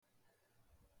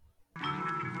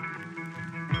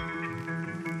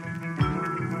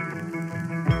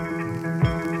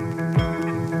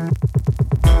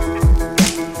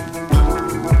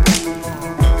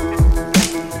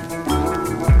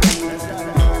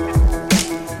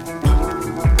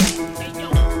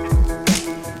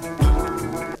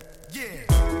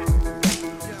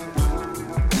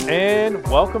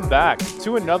Welcome back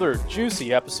to another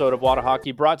juicy episode of Wada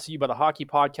Hockey, brought to you by the Hockey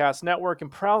Podcast Network and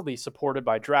proudly supported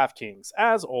by DraftKings.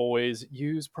 As always,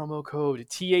 use promo code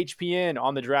THPN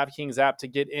on the DraftKings app to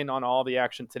get in on all the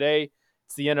action today.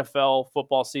 It's the NFL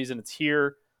football season. It's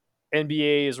here.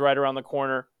 NBA is right around the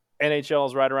corner. NHL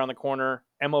is right around the corner.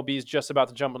 MLB is just about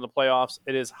to jump in the playoffs.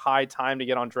 It is high time to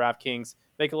get on DraftKings.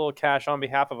 Make a little cash on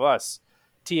behalf of us.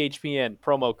 THPN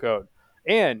promo code.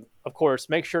 And, of course,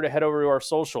 make sure to head over to our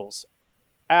socials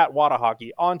at Wada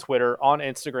Hockey on Twitter, on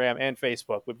Instagram, and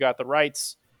Facebook. We've got the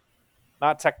rights,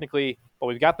 not technically, but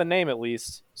we've got the name at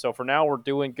least. So for now, we're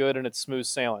doing good and it's smooth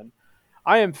sailing.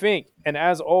 I am Fink, and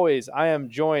as always, I am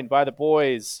joined by the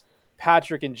boys,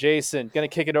 Patrick and Jason. Going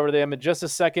to kick it over to them in just a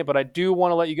second, but I do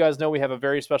want to let you guys know we have a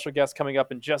very special guest coming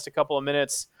up in just a couple of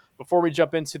minutes. Before we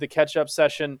jump into the catch-up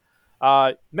session,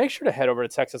 make sure to head over to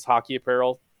Texas Hockey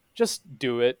Apparel. Just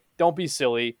do it. Don't be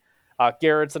silly.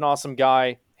 Garrett's an awesome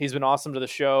guy. He's been awesome to the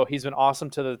show. He's been awesome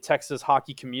to the Texas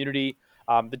hockey community.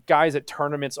 The guys at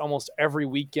tournaments almost every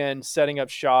weekend, setting up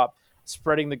shop,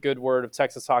 spreading the good word of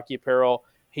Texas Hockey Apparel.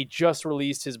 He just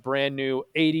released his brand new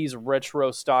 80s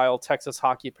retro style Texas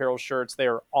Hockey Apparel shirts. They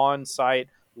are on site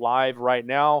live right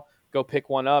now. Go pick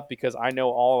one up because I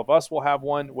know all of us will have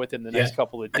one within the next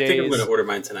couple of days. I think I'm going to order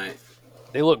mine tonight.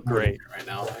 They look great right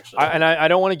now, actually. I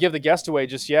don't want to give the guest away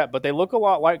just yet, but they look a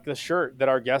lot like the shirt that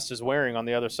our guest is wearing on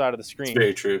the other side of the screen. It's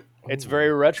very true. It's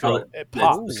very retro. It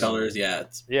pops. The colors, yeah.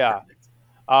 Perfect.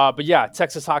 But yeah,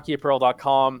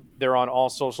 TexasHockeyApparel.com. They're on all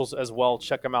socials as well.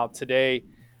 Check them out today.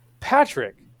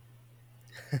 Patrick,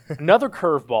 another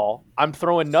curveball. I'm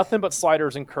throwing nothing but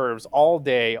sliders and curves all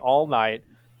day, all night.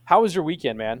 How was your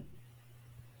weekend, man?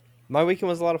 My weekend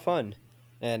was a lot of fun,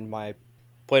 and I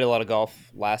played a lot of golf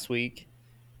last week.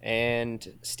 And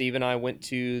Steve and I went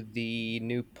to the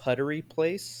new puttery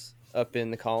place up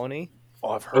in the Colony. Oh,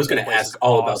 I've heard. I was going to ask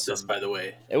all about this, by the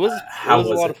way. It was a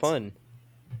lot of fun.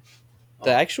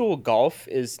 The actual golf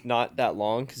is not that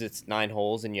long because it's 9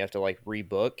 holes and you have to like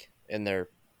rebook, and they're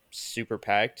super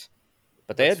packed.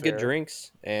 But they had good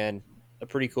drinks and a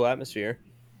pretty cool atmosphere.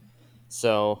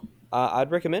 So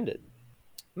I'd recommend it.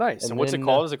 Nice. And what's it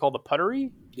called? Is it called the Puttery?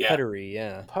 Yeah. Puttery,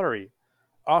 yeah. Puttery.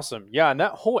 Awesome. Yeah, and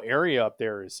that whole area up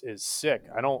there is sick.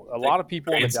 A lot of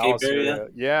people in the Dallas area.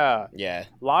 Yeah. Yeah.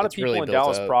 A lot of people really in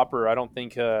Dallas up. proper, I don't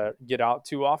think get out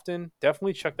too often.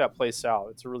 Definitely check that place out.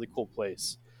 It's a really cool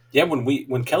place. Yeah,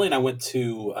 when Kelly and I went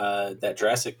to that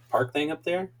Jurassic Park thing up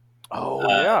there. Oh,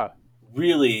 yeah.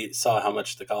 Really saw how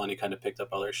much the Colony kind of picked up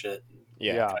all their shit.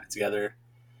 Yeah. Got it together.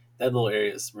 That little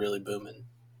area is really booming.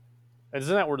 And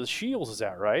isn't that where the Shields is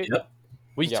at, right? Yep.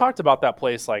 We talked about that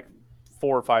place like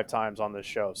 4 or 5 times on this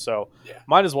show, so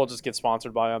might as well just get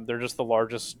sponsored by them. They're just the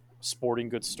largest sporting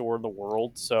goods store in the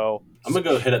world. So I'm gonna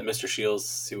go hit up Mr. Shields,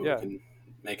 see what we can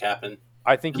make happen.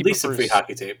 I think at least some free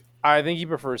hockey tape. I think he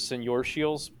prefers Senor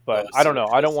Shields, but I don't know.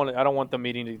 I don't want the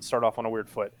meeting to start off on a weird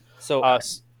foot. So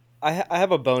I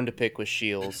have a bone to pick with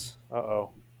Shields.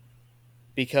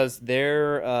 Because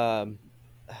they're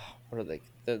what are they?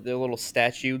 The little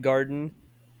statue garden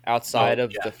outside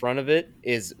of the front of it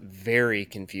is very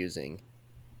confusing.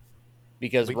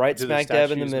 Because right smack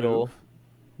dab in the middle,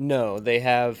 no, they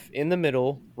have in the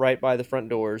middle, right by the front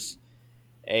doors,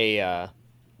 they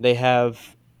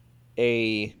have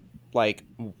a like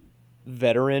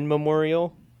veteran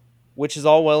memorial, which is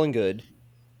all well and good.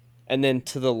 And then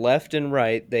to the left and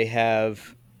right, they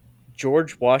have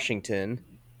George Washington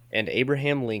and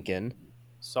Abraham Lincoln.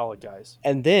 Solid guys.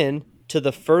 And then to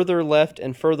the further left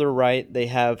and further right, they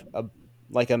have a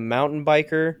mountain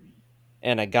biker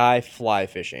and a guy fly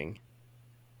fishing.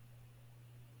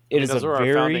 Those are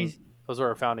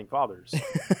our founding fathers.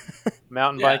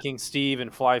 Mountain biking Steve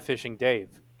and fly fishing Dave.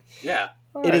 Yeah.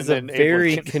 It is a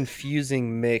very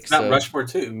confusing mix of Rushmore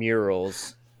too.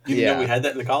 Murals. You know we had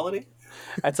that in the Colony?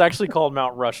 It's actually called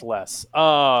Mount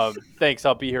Rushless. Thanks,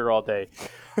 I'll be here all day.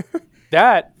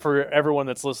 That, for everyone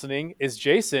that's listening, is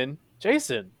Jason.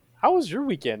 Jason, how was your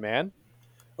weekend, man?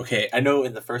 Okay, I know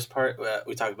in the first part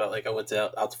we talked about I went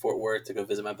out to Fort Worth to go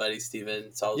visit my buddy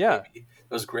Steven. Saw his baby.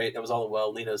 It was great. That was all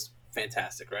well. Lena's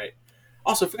fantastic, right?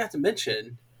 Also, I forgot to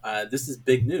mention, this is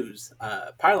big news.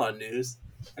 Pylon news.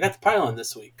 I got the Pylon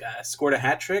this week. Scored a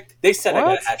hat trick. They said I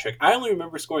got a hat trick. I only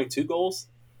remember scoring 2 goals.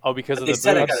 Oh, because of they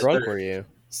said I got a drunk third. Were you?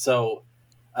 So,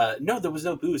 no, there was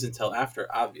no booze until after,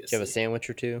 obviously. Did you have a sandwich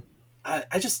or two?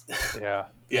 I just... Yeah.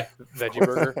 Yeah. Veggie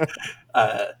burger?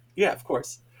 Yeah, of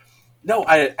course. No,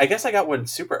 I guess I got one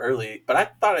super early, but I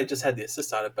thought I just had the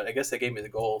assist on it, but I guess they gave me the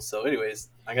goal. So anyways,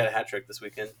 I got a hat trick this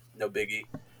weekend. No biggie.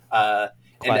 And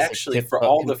actually, for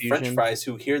all the French fries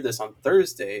who hear this on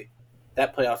Thursday,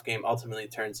 that playoff game ultimately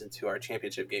turns into our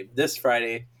championship game this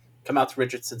Friday. come out to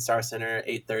Richardson Star Center at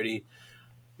 8:30.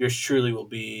 Yours truly will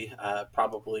be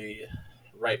probably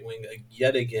right wing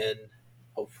yet again.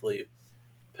 Hopefully,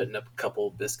 putting up a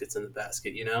couple biscuits in the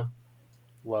basket.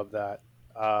 Love that.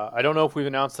 I don't know if we've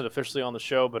announced it officially on the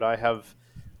show, but I have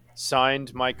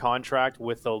signed my contract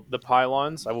with the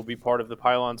Pylons. I will be part of the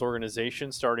Pylons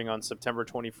organization starting on September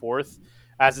 24th.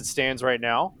 As it stands right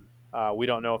now, we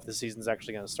don't know if the season's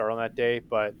actually going to start on that day,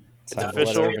 but it's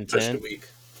official. Pushed a week.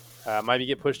 Might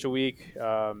get pushed a week,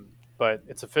 but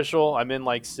it's official. I'm in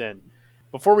like sin.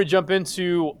 Before we jump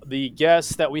into the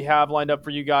guests that we have lined up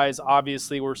for you guys,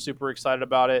 obviously we're super excited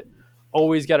about it.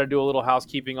 Always got to do a little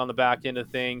housekeeping on the back end of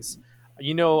things.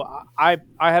 I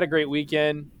had a great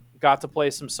weekend. Got to play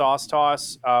some sauce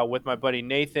toss with my buddy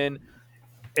Nathan.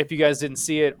 If you guys didn't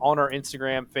see it, on our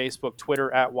Instagram, Facebook,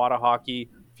 Twitter at Wada Hockey.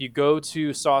 If you go to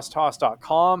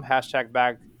saucetoss.com,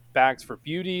 hashtag bags for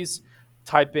beauties,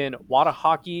 type in Wada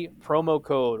Hockey, promo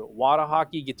code Wada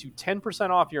Hockey, gets you 10%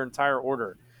 off your entire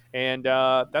order. And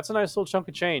that's a nice little chunk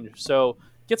of change. So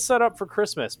get set up for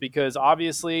Christmas, because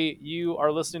obviously you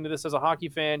are listening to this as a hockey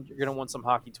fan. You're going to want some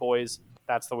hockey toys.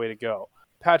 That's the way to go.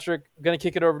 Patrick, I'm going to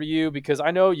kick it over to you, because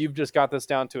I know you've just got this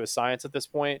down to a science at this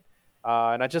point.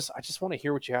 And I just want to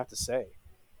hear what you have to say.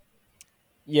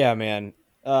 Yeah, man.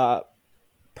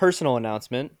 Personal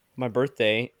announcement. My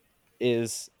birthday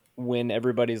is when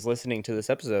everybody's listening to this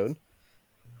episode.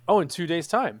 Oh, in 2 days'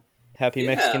 time. Happy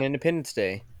Mexican Independence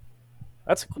Day.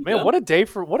 That's, man, what a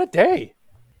day.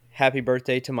 Happy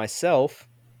birthday to myself.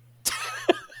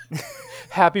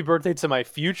 Happy birthday to my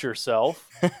future self.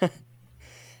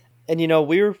 And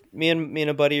me and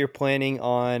a buddy are planning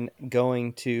on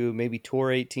going to maybe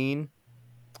Tour 18,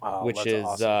 which is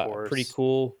awesome a pretty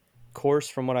cool course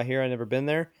from what I hear. I've never been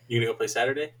there. You gonna go play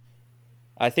Saturday?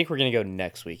 I think we're gonna go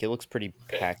next week. It looks pretty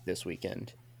packed this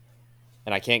weekend,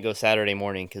 and I can't go Saturday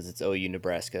morning because it's OU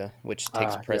Nebraska, which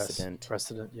takes precedent. Yes.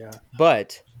 Precedent, yeah.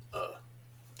 But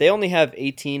they only have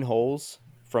 18 holes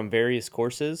from various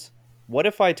courses. What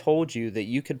if I told you that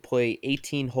you could play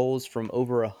 18 holes from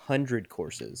over 100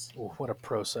 courses? Ooh, what a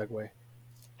pro segue.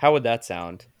 How would that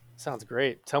sound? Sounds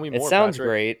great. Tell me more, It sounds Patrick.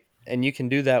 great, and you can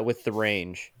do that with The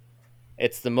Range.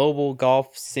 It's the mobile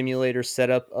golf simulator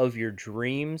setup of your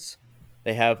dreams.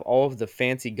 They have all of the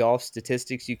fancy golf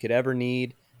statistics you could ever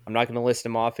need. I'm not going to list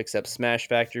them off except Smash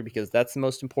Factor, because that's the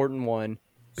most important one.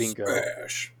 Bingo.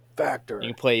 Smash Factor. You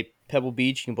can play Pebble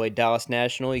Beach. You can play Dallas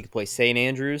National. You can play St.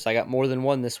 Andrews. I got more than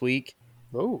one this week.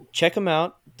 Ooh. Check them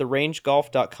out,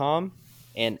 therangegolf.com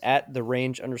and at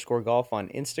 @therange_golf on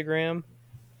Instagram.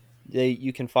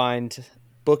 You can find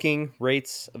booking,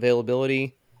 rates,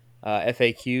 availability,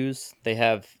 FAQs. They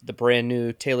have the brand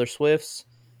new Taylor Swifts.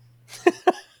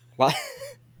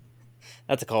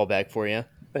 That's a callback for you.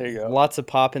 There you go. Lots of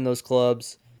pop in those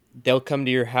clubs. They'll come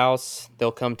to your house.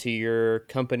 They'll come to your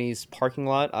company's parking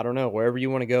lot. I don't know. Wherever you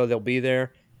want to go, they'll be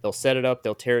there. They'll set it up.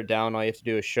 They'll tear it down. All you have to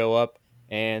do is show up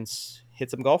and hit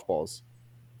some golf balls.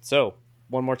 So,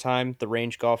 one more time,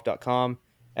 therangegolf.com,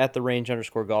 at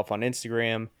 @therange_golf on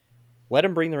Instagram. Let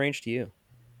them bring the range to you.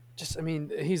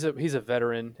 He's a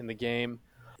veteran in the game.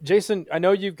 Jason, I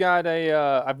know you've got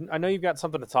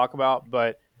something to talk about,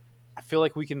 but I feel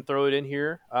like we can throw it in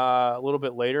here a little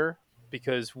bit later,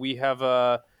 because we've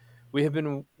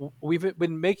been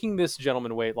making this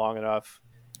gentleman wait long enough.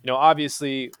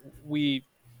 Obviously we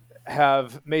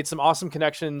have made some awesome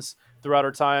connections throughout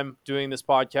our time doing this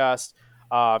podcast.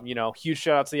 Huge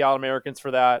shout out to the All Americans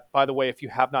for that. By the way, if you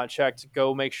have not checked,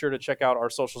 go make sure to check out our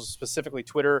socials, specifically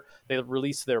Twitter. They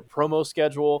released their promo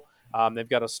schedule. They've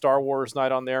got a Star Wars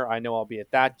night on there. I know I'll be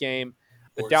at that game.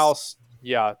 The Dallas,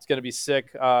 it's going to be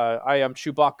sick. I am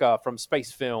Chewbacca from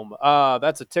Space Film.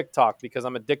 That's a TikTok because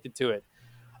I'm addicted to it.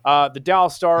 The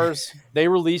Dallas Stars, they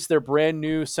released their brand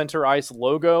new center ice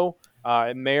logo.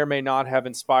 It may or may not have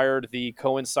inspired the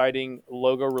coinciding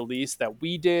logo release that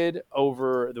we did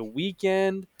over the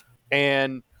weekend.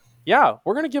 And yeah,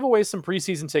 we're going to give away some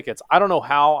preseason tickets. I don't know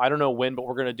how, I don't know when, but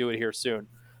we're going to do it here soon.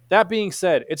 That being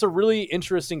said, it's a really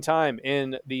interesting time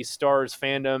in the Stars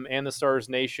fandom and the Stars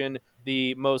Nation,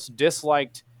 the most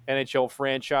disliked NHL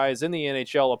franchise in the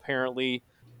NHL, apparently.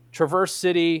 Traverse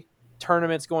City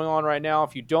tournament's going on right now.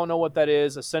 If you don't know what that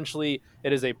is, essentially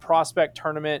it is a prospect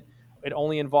tournament. It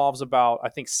only involves about, I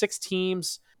think, 6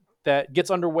 teams. That gets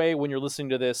underway when you're listening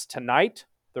to this tonight,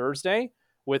 Thursday,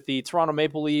 with the Toronto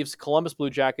Maple Leafs, Columbus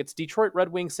Blue Jackets, Detroit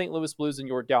Red Wings, St. Louis Blues, and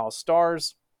your Dallas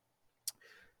Stars.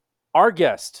 Our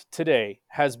guest today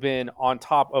has been on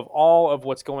top of all of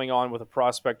what's going on with a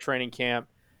prospect training camp.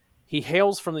 He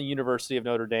hails from the University of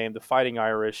Notre Dame, the Fighting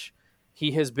Irish.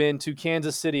 He has been to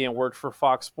Kansas City and worked for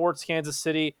Fox Sports Kansas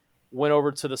City. went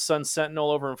over to the Sun Sentinel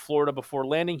over in Florida before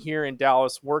landing here in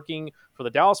Dallas, working for the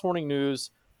Dallas Morning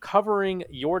News, covering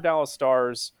your Dallas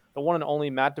Stars, the one and only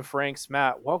Matt DeFranks.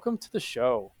 Matt, welcome to the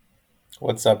show.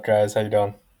 What's up, guys? How you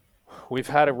doing? We've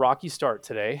had a rocky start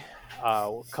today.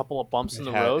 A couple of bumps in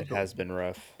the road. It has been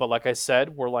rough. But like I said,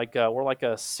 we're like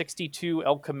a 62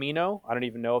 El Camino. I don't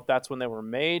even know if that's when they were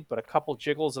made, but a couple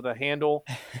jiggles of the handle.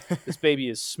 This baby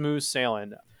is smooth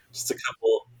sailing. Just a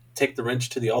couple. Take the wrench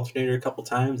to the alternator a couple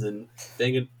times and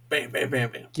bang it, bam, bam,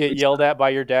 bam, bam. Get yelled at by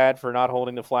your dad for not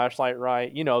holding the flashlight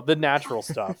right. You know, the natural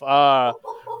stuff.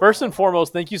 First and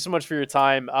foremost, thank you so much for your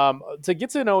time. To get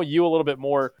to know you a little bit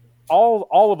more,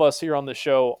 all of us here on the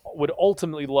show would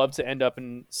ultimately love to end up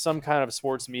in some kind of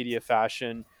sports media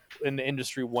fashion in the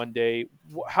industry one day.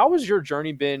 How has your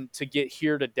journey been to get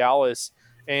here to Dallas,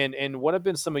 and what have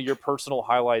been some of your personal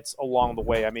highlights along the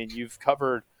way? I mean, you've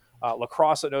covered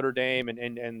lacrosse at Notre Dame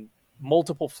and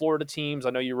multiple Florida teams. I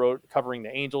know you wrote covering the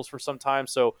Angels for some time.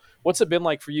 So what's it been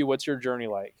like for you? What's your journey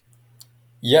like?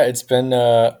 Yeah, it's been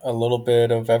a little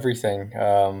bit of everything.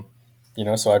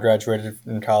 So I graduated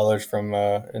in college from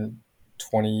in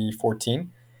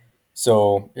 2014.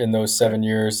 So in those 7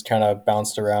 years, kind of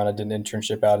bounced around. I did an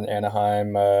internship out in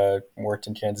Anaheim, worked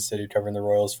in Kansas City covering the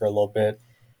Royals for a little bit,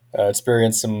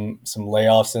 experienced some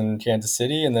layoffs in Kansas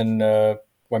City, and then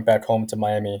went back home to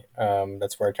Miami.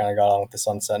 That's where I kind of got on with the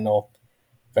Sun Sentinel.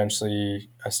 Eventually,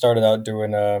 I started out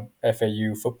doing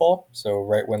FAU football. So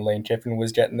right when Lane Kiffin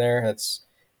was getting there, that's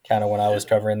kind of when I was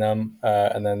covering them.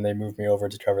 And then they moved me over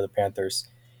to cover the Panthers.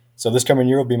 So this coming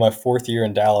year will be my 4th year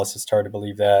in Dallas. It's hard to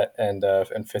believe that, and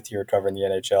 5th year covering the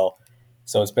NHL.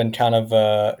 So it's been kind of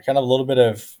a little bit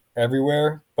of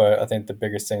everywhere, but I think the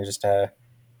biggest thing is just a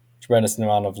tremendous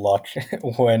amount of luck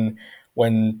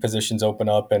when positions open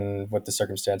up and what the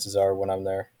circumstances are when I'm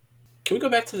there. Can we go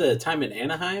back to the time in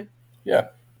Anaheim? Yeah.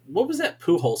 What was that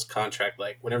Pujols contract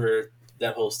like? Whenever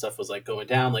that whole stuff was like going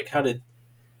down, like how did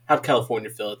California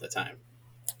feel at the time?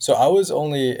 So I was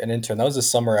only an intern. That was the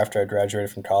summer after I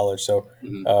graduated from college. So,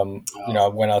 I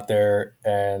went out there,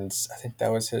 and I think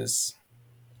that was his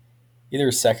either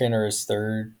his second or his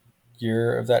third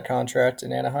year of that contract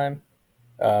in Anaheim.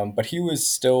 But he was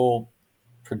still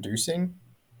producing.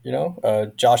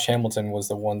 Josh Hamilton was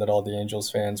the one that all the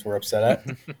Angels fans were upset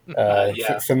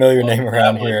at. Familiar name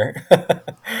around here.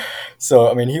 So,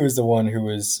 I mean, he was the one who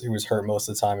was hurt most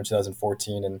of the time in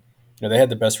 2014, and they had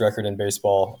the best record in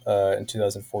baseball in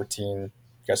 2014.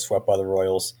 Got swept by the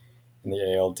Royals in the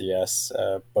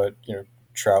ALDS, but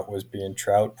Trout was being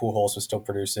Trout. Pujols was still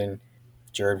producing.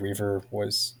 Jared Weaver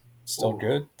was still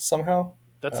good somehow.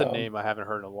 That's a name I haven't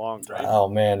heard in a long time. Oh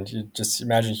man, you just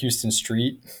imagine Houston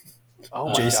Street. Oh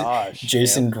my gosh,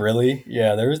 Jason Grilli.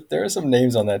 Yeah, there are some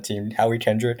names on that team. Howie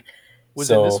Kendrick. This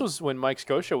was when Mike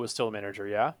Scotia was still a manager,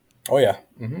 yeah? Oh yeah.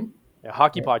 Mm-hmm. Yeah,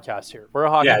 hockey podcast here. We're a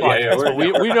hockey podcast.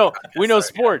 But we know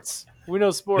sports. We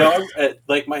know sports. No,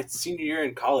 like my senior year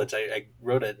in college, I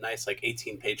wrote a nice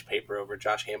 18-page paper over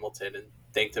Josh Hamilton and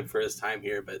thanked him for his time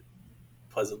here, but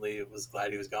pleasantly was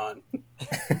glad he was gone.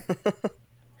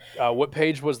 What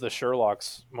page was the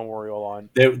Sherlock's memorial on?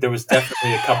 There was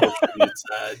definitely a couple tributes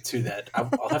to that.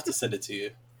 I'll have to send it to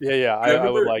you. Yeah, I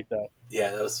would like that.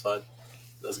 Yeah, that was fun.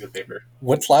 That was a good paper.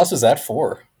 What class was that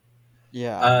for?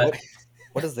 Yeah.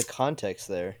 What is the context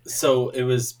there? So it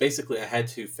was basically I had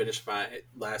to finish my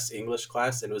last English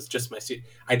class, and it was just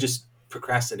I just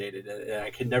procrastinated, and I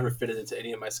could never fit it into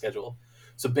any of my schedule.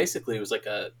 So basically, it was like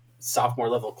a sophomore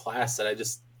level class that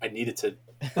I needed to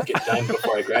get done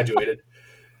before I graduated.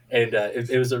 And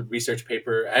it was a research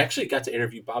paper. I actually got to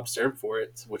interview Bob Stern for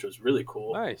it, which was really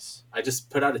cool. Nice. I just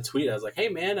put out a tweet. I was like, "Hey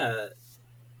man,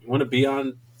 you want to be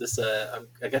on this?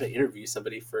 I got to interview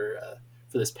somebody for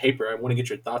this paper. I want to get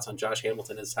your thoughts on Josh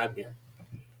Hamilton and his time here."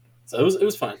 So it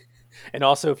was fun. And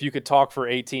also, if you could talk for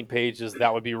 18 pages,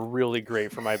 that would be really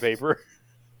great for my paper.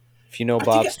 If you know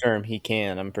Bob Sturm, he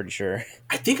can. I'm pretty sure.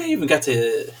 I think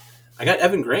I got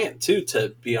Evan Grant too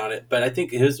to be on it, but I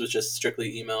think his was just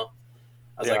strictly email.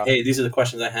 I was like, "Hey, these are the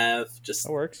questions I have. Just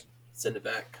that works. Send it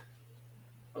back."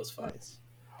 That was fun. Nice.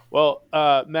 Well,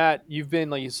 Matt, you've been,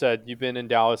 like you said, you've been in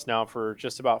Dallas now for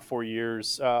just about 4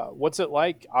 years. What's it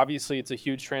like? Obviously, it's a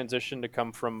huge transition to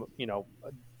come from, a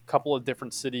couple of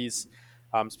different cities.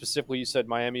 Specifically, you said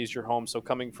Miami is your home. So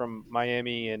coming from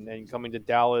Miami and coming to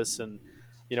Dallas, and,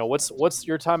 what's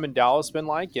your time in Dallas been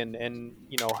like? And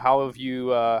how have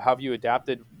you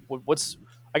adapted? What's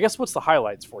the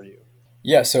highlights for you?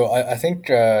 Yeah, so I think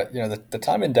the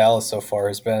time in Dallas so far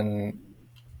has been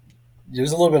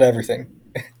there's a little bit of everything.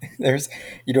 There's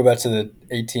back to the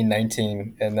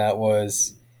 18-19, and that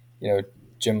was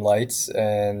Gym Lights,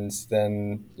 and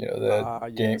then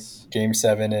the game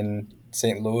 7 in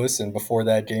St. Louis, and before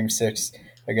that Game 6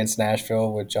 against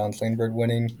Nashville with John Klingberg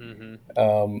winning.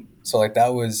 So like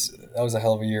that was a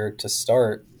hell of a year to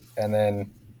start, and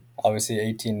then obviously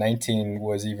 18-19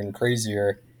 was even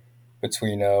crazier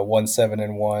between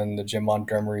 1-7-1, the Jim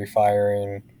Montgomery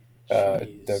firing,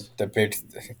 the big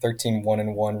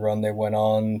 13-1-1 run they went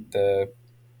on, the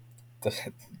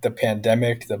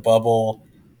pandemic, the bubble.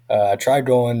 I tried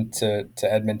going to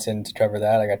Edmonton to cover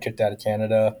that. I got kicked out of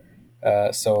Canada.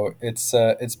 So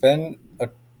it's been a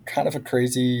kind of a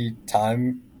crazy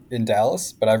time in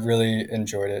Dallas, but I've really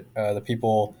enjoyed it. The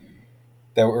people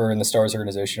that were in the Stars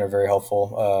organization are very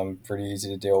helpful, pretty easy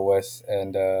to deal with,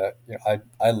 and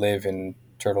I live in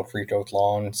Turtle Creek, Oak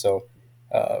Lawn, so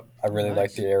I really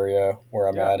like the area where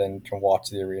I'm at and can walk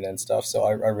to the arena and stuff. So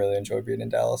I really enjoy being in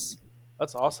Dallas.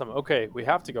 That's awesome. Okay, we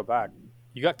have to go back.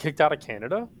 You got kicked out of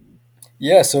Canada?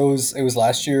 Yeah, so it was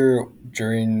last year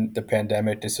during the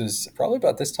pandemic. This was probably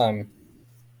about this time,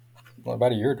 well,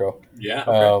 about a year ago. Yeah.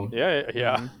 Okay.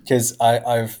 Yeah. Because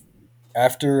I've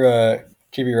after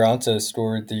Kiviranta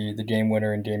scored the game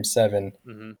winner in Game 7,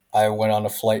 I went on a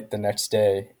flight the next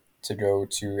day to go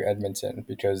to Edmonton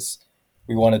because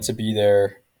we wanted to be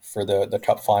there for the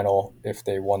Cup final if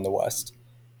they won the West.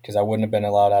 Because I wouldn't have been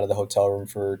allowed out of the hotel room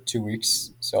for 2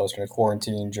 weeks, so I was going to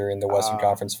quarantine during the Western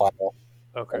Conference final.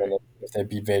 Okay. And then if they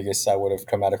beat Vegas, I would have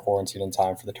come out of quarantine in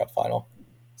time for the Cup final.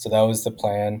 So that was the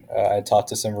plan. I talked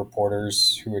to some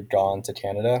reporters who had gone to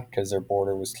Canada because their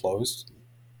border was closed,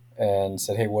 and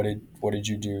said, "Hey, what did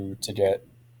you do to get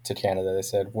to Canada?" They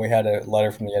said, "We had a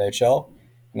letter from the NHL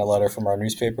and a letter from our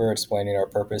newspaper explaining our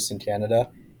purpose in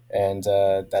Canada, and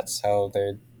that's how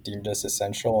they deemed us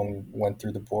essential and went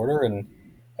through the border and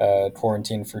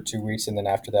quarantined for 2 weeks, and then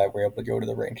after that, we were able to go to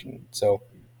the rink." And so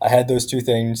I had those two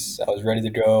things. I was ready to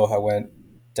go. I went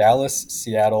Dallas,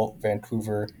 Seattle,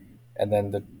 Vancouver, and then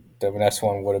the next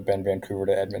one would have been Vancouver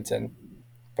to Edmonton.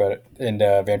 But in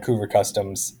Vancouver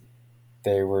Customs,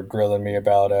 they were grilling me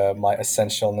about my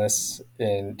essentialness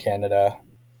in Canada,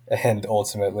 and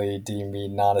ultimately deemed me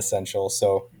non-essential.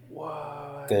 So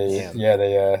what?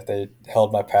 they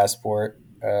held my passport.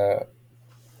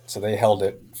 So they held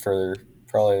it for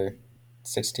probably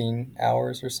 16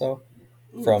 hours or so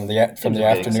from the afternoon.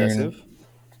 Excessive.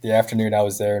 The afternoon I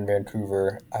was there in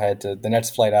Vancouver, I had to. The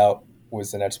next flight out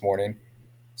was the next morning,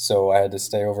 so I had to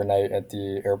stay overnight at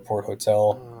the airport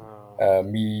hotel.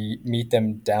 Meet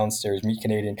them downstairs. Meet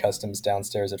Canadian Customs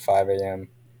downstairs at 5 a.m.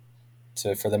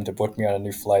 For them to book me on a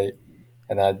new flight,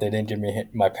 and they didn't give me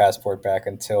my passport back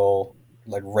until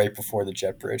like right before the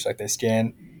jet bridge. Like they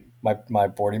scanned my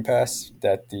boarding pass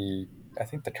that I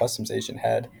think the customs agent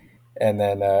had, and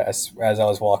then as I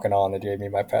was walking on, they gave me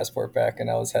my passport back,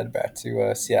 and I was headed back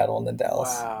to Seattle and then Dallas.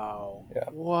 Wow. Yeah.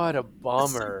 What a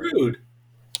bummer. That's so rude.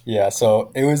 Yeah,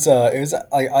 so it was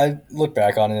I look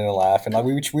back on it and laugh, and like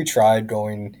we tried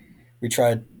going,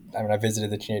 I mean, I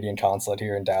visited the Canadian consulate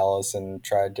here in Dallas and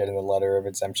tried getting the letter of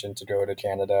exemption to go to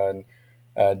Canada,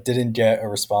 and didn't get a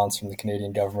response from the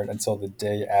Canadian government until the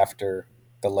day after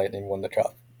the Lightning won the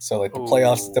Cup. So like the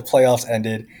playoffs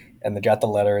ended, and they got the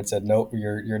letter and said, "Nope,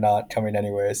 you're not coming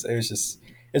anyways." It was just,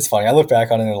 it's funny. I look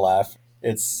back on it and laugh.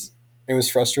 It was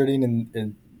frustrating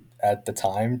in at the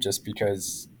time, just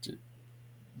because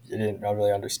you didn't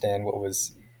really understand what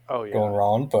was going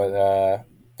wrong,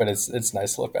 but it's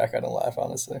nice to look back on and laugh,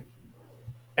 honestly.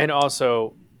 And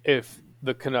also, if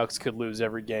the Canucks could lose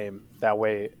every game that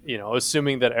way,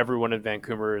 assuming that everyone in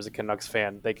Vancouver is a Canucks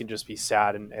fan, they can just be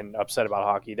sad and upset about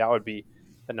hockey. That would be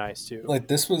nice too. Like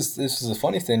this was a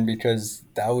funny thing because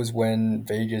that was when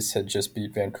Vegas had just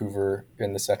beat Vancouver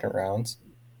in the second rounds,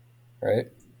 right?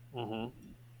 Mm-hmm.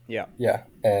 Yeah,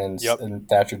 and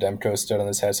Thatcher Demko stood on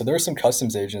his head. So there were some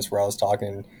customs agents where I was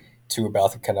talking to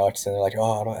about the Canucks, and they're like,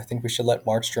 "Oh, I think we should let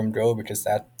Markstrom go because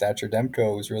Thatcher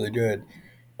Demko was really good."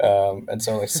 And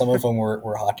so like some of them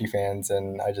were hockey fans,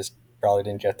 and I just probably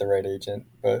didn't get the right agent,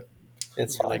 but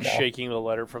it's fine. Like now. Shaking the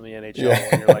letter from the NHL,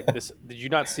 and you're like, "This? Did you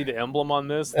not see the emblem on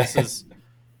this? This is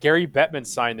Gary Bettman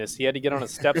signed this. He had to get on a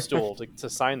step stool to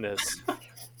sign this."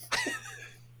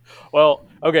 Well,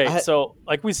 okay, so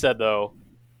like we said though,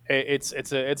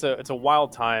 it's a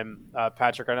wild time,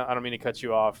 Patrick. I don't mean to cut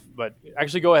you off, but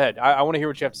actually go ahead. I want to hear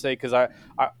what you have to say because I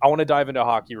want to dive into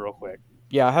hockey real quick.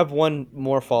 Yeah, I have one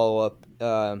more follow up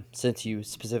since you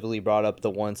specifically brought up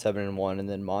the 1-7-1 and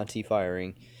then Monty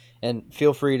firing, and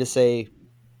feel free to say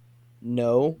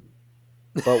no,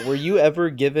 but were you ever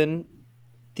given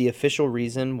the official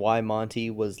reason why Monty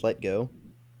was let go?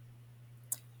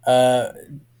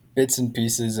 Bits and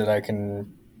pieces that I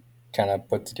can kind of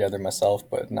put together myself,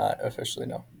 but not officially,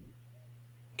 no.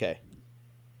 Okay.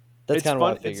 That's kind of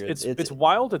what I figured. It's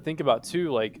wild to think about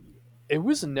too. Like, it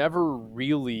was never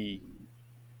really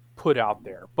put out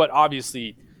there, but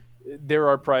obviously there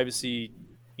are privacy,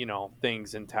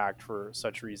 things intact for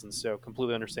such reasons. So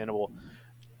completely understandable.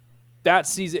 That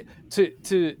season,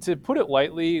 to put it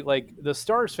lightly, like the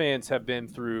Stars fans have been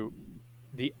through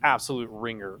the absolute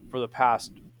ringer for the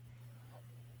past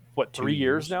 3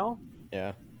 years now.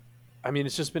 Yeah. I mean,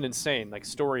 it's just been insane. Like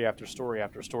story after story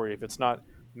after story. If it's not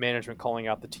management calling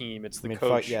out the team, it's the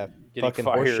coach getting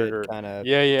fired. Or,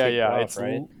 yeah. It's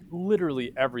right?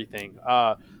 Literally everything.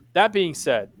 That being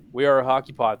said, we are a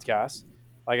hockey podcast.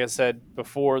 Like I said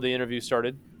before the interview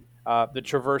started, the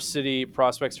Traverse City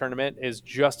Prospects Tournament is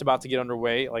just about to get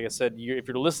underway. Like I said, if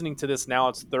you're listening to this now,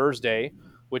 it's Thursday,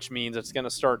 which means it's going to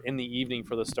start in the evening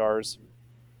for the Stars.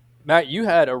 Matt, you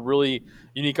had a really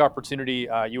unique opportunity.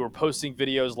 You were posting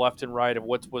videos left and right of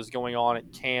what was going on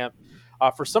at camp.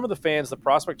 For some of the fans, the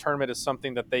prospect tournament is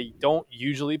something that they don't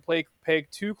usually pay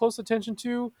too close attention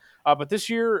to. But this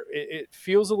year, it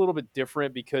feels a little bit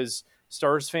different because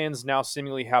Stars fans now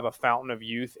seemingly have a fountain of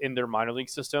youth in their minor league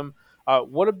system.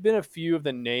 What have been a few of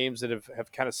the names that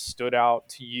have kind of stood out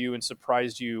to you and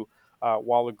surprised you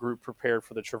while the group prepared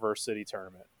for the Traverse City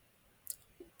tournament?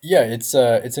 Yeah, it's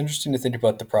interesting to think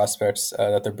about the prospects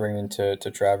that they're bringing to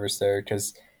Traverse there,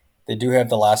 because they do have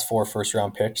the last 4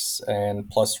 first-round picks and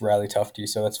plus Riley Tufte,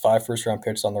 so that's 5 first-round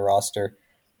picks on the roster,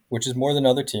 which is more than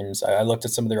other teams. I looked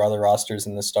at some of their other rosters,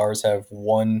 and the Stars have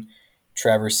 1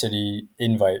 Traverse City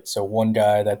invite, so 1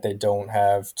 guy that they don't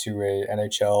have to a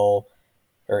NHL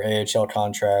or AHL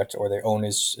contract, or they own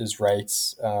his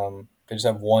rights. They just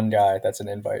have 1 guy that's an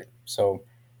invite, so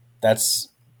that's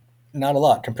not a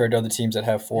lot compared to other teams that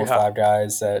have 4 or 5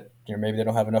 guys that maybe they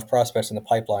don't have enough prospects in the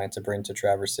pipeline to bring to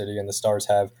Traverse City, and the Stars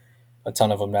have a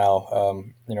ton of them now.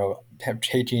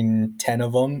 Taking 10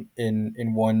 of them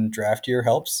in one draft year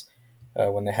helps.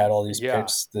 When they had all these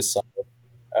picks this summer,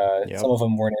 some of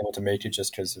them weren't able to make it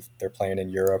just because they're playing in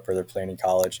Europe or they're playing in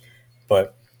college.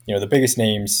 But the biggest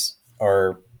names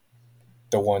are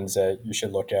the ones that you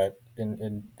should look at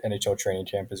in NHL training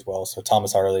camp as well. So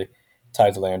Thomas Harley, Ty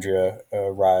Dellandrea,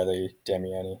 Riley,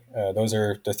 Damiani. Those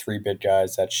are the 3 big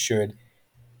guys that should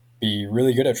be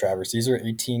really good at Traverse. These are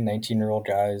 18, 19-year-old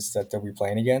guys that they'll be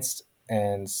playing against,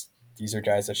 and these are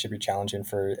guys that should be challenging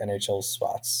for NHL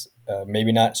spots.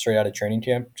 Maybe not straight out of training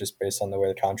camp, just based on the way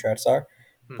the contracts are,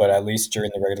 but at least during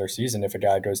the regular season, if a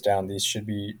guy goes down, these should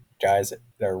be guys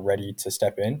that are ready to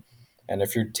step in. And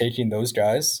if you're taking those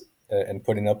guys and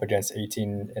putting up against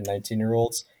 18 and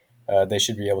 19-year-olds, they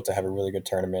should be able to have a really good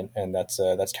tournament, and that's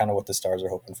kind of what the Stars are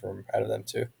hoping for out of them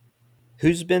too.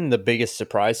 Who's been the biggest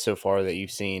surprise so far that you've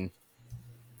seen?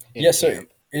 So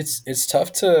it's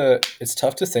tough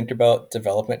to think about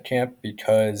development camp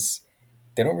because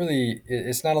they don't really.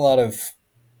 It's not a lot of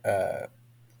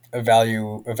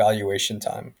evaluation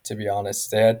time, to be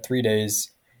honest. They had 3 days.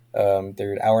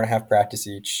 They're an hour and a half practice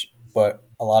each, but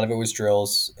a lot of it was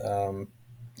drills.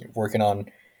 Working on.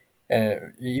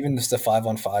 And even just the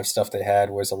 5-on-5 stuff they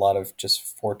had was a lot of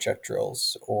just forecheck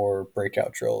drills or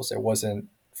breakout drills. It wasn't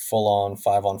full on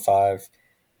 5-on-5.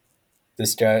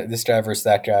 This guy versus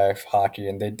that guy hockey,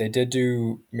 and they did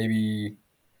do maybe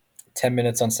 10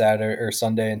 minutes on Saturday or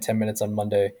Sunday and 10 minutes on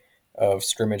Monday of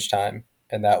scrimmage time,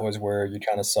 and that was where you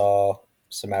kind of saw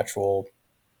some actual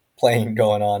playing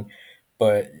going on.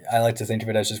 But I like to think of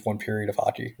it as just one period of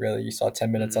hockey. Really, you saw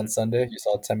 10 minutes on Sunday, you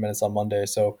saw 10 minutes on Monday.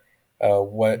 So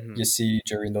what you see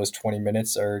during those 20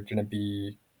 minutes are going to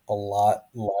be a lot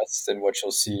less than what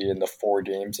you'll see in the 4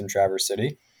 games in Traverse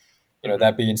City.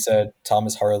 That being said,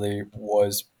 Thomas Harley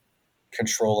was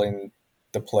controlling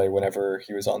the play whenever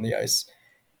he was on the ice.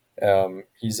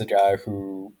 He's a guy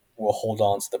who will hold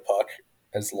on to the puck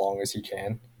as long as he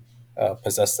can,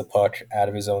 possess the puck out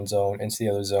of his own zone into the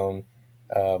other zone,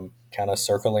 kind of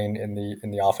circling in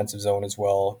the offensive zone as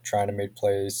well, trying to make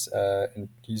plays. And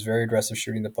he's very aggressive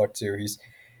shooting the puck too.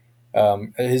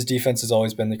 His defense has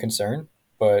always been the concern,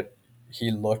 but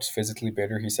he looked physically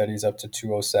better. He said he's up to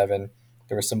 207.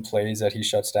 There were some plays that he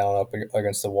shuts down up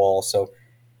against the wall. So,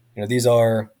 these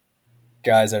are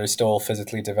guys that are still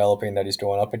physically developing that he's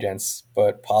going up against,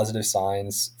 but positive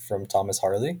signs from Thomas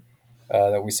Harley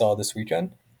that we saw this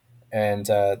weekend. And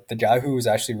the guy who was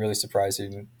actually really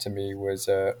surprising to me was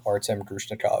Artem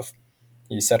Grushnikov.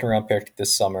 He's 2nd-round pick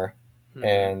this summer,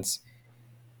 and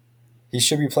he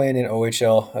should be playing in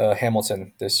OHL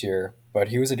Hamilton this year. But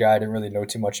he was a guy I didn't really know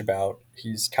too much about.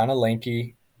 He's kind of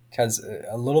lanky, has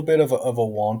a little bit of a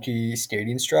wonky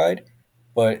skating stride,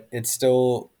 but it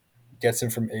still gets him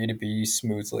from A to B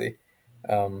smoothly.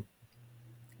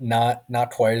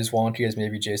 Not quite as wonky as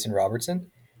maybe Jason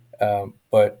Robertson,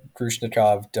 But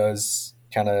Grushnikov does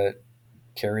kind of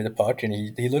carry the puck, and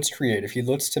he looks creative. He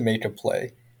looks to make a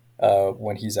play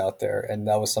when he's out there, and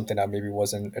that was something I maybe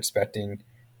wasn't expecting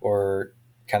or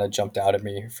kind of jumped out at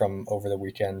me from over the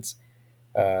weekends.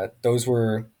 Those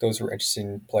were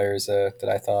interesting players that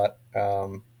I thought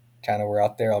kind of were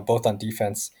out there, both on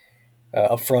defense.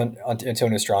 Up front,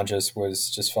 Antonio Stranges was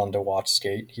just fun to watch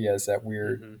skate. He has that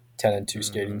weird 10-2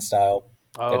 skating style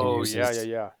that he uses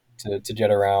to get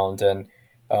around, and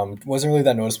wasn't really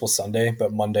that noticeable Sunday,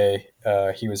 but Monday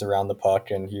he was around the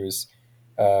puck and he was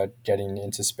getting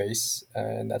into space,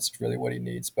 and that's really what he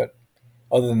needs. But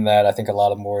other than that, I think a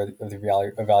lot of more of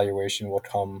the evaluation will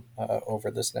come over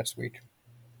this next week.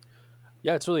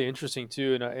 Yeah, it's really interesting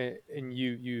too, and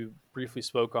you briefly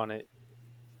spoke on it.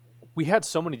 We had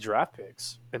so many draft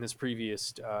picks in this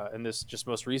in this just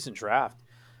most recent draft,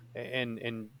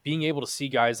 and being able to see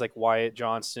guys like Wyatt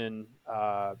Johnston,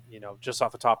 just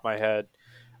off the top of my head,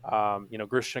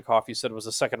 Grishnikov, you said was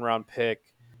a second round pick,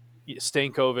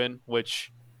 Stankoven,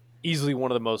 which easily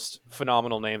one of the most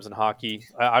phenomenal names in hockey.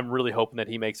 I'm really hoping that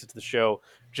he makes it to the show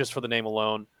just for the name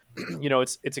alone.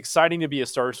 It's exciting to be a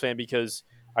Stars fan because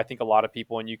I think a lot of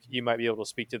people, and you might be able to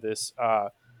speak to this,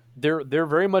 they're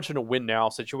very much in a win now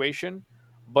situation,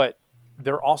 but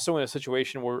they're also in a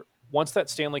situation where once that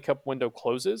Stanley Cup window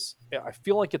closes, I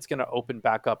feel like it's going to open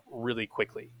back up really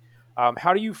quickly.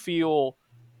 How do you feel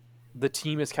the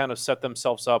team has kind of set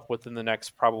themselves up within the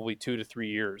next probably 2 to 3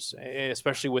 years,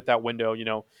 especially with that window?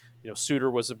 Suter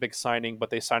was a big signing, but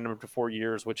they signed him for 4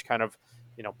 years, which kind of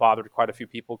bothered quite a few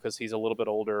people because he's a little bit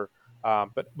older.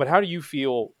 But how do you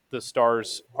feel the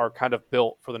Stars are kind of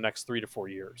built for the next 3 to 4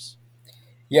 years?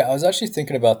 Yeah, I was actually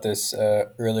thinking about this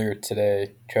earlier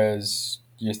today because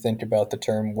you think about the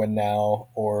term win now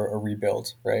or a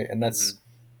rebuild, right? And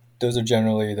those are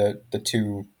generally the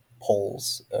two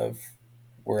poles of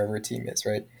wherever a team is,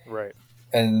 right? Right.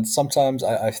 And sometimes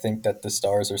I think that the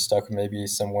Stars are stuck maybe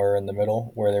somewhere in the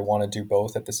middle where they want to do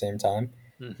both at the same time.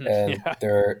 And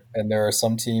there are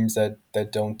some teams that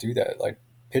don't do that. Like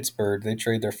Pittsburgh, they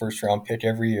trade their first round pick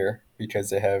every year because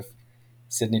they have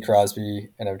Sidney Crosby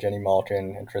and Evgeny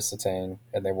Malkin and Chris Letang,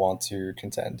 and they want to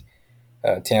contend.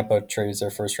 Tampa trades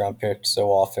their first round pick so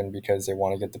often because they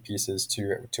want to get the pieces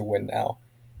to win now.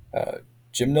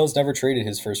 Jim Nill's never traded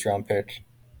his first round pick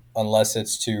unless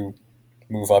it's to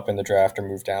move up in the draft or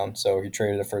move down. So he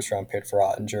traded a first round pick for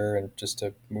Ottinger and just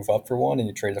to move up for one, and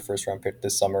he traded a first round pick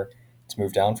this summer to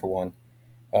move down for one.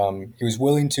 He was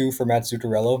willing to for Matt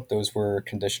Zuccarello. Those were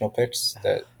conditional picks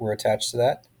that were attached to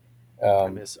that.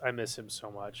 I miss him so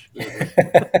much.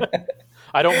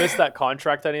 I don't miss that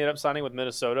contract that he ended up signing with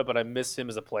Minnesota, but I miss him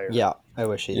as a player. Yeah, I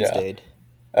wish he'd stayed.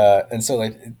 And so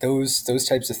like those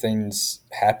types of things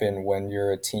happen when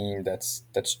you're a team that's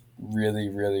really,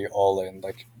 really all in.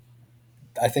 Like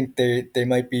I think they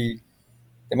might be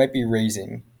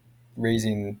raising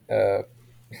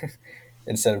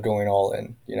instead of going all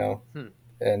in,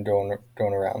 and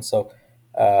going around. So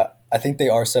I think they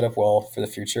are set up well for the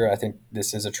future. I think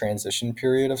this is a transition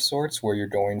period of sorts where you're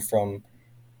going from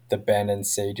the Benn and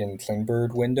Sagan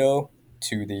Klingberg window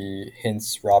to the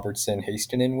Hintz Robertson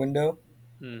Heiskanen window.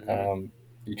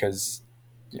 Because,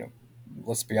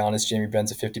 let's be honest, Jamie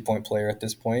Benn's a 50-point player at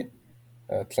this point.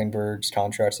 Klingberg's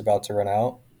contract's about to run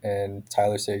out, and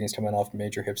Tyler Sagan's coming off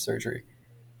major hip surgery.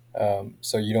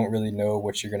 So you don't really know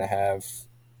what you're going to have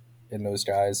in those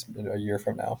guys a year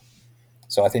from now.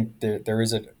 So I think there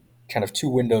is a kind of two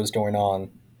windows going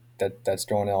on that's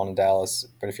going on in Dallas.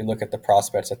 But if you look at the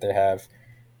prospects that they have,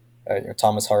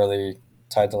 Thomas Harley,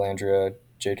 Ty Dellandrea,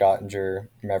 Jake Ottinger,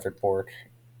 Maverick Bourque,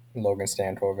 Logan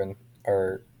Stankoven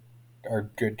are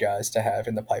good guys to have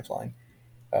in the pipeline.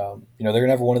 They're going to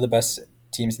have one of the best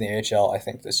teams in the AHL, I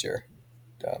think, this year.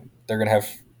 They're going to have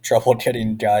trouble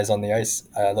getting guys on the ice.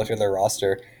 I looked at their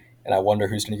roster, and I wonder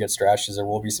who's going to get scratched. There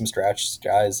will be some scratched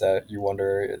guys that you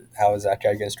wonder, how is that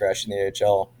guy getting scratched in the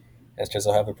AHL? And it's because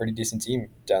they'll have a pretty decent team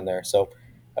down there. So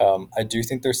I do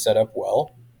think they're set up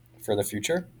well for the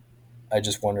future. I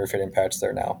just wonder if it impacts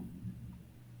their now.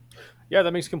 Yeah,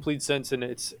 that makes complete sense, and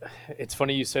it's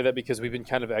funny you say that because we've been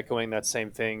kind of echoing that same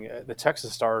thing. The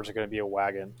Texas Stars are going to be a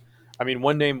wagon. I mean,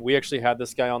 one name, we actually had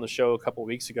this guy on the show a couple of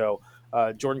weeks ago,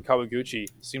 Jordan Kawaguchi.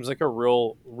 Seems like a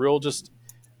real just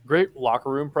great locker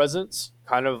room presence,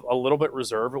 kind of a little bit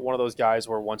reserved, but one of those guys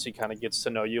where once he kind of gets to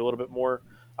know you a little bit more,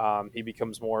 he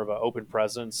becomes more of an open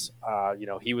presence.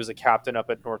 He was a captain up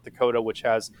at North Dakota, which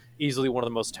has easily one of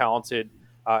the most talented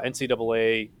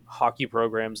NCAA hockey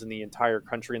programs in the entire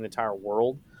country and the entire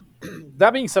world.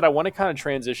 That being said, I want to kind of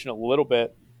transition a little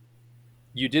bit.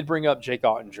 You did bring up Jake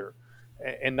Ottinger,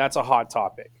 and that's a hot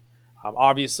topic.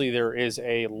 Obviously, there is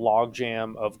a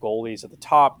logjam of goalies at the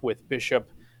top, with Bishop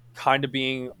kind of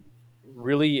being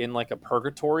really in like a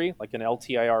purgatory, like an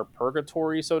LTIR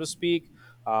purgatory, so to speak.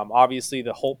 Obviously,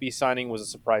 the Holtby signing was a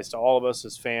surprise to all of us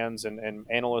as fans and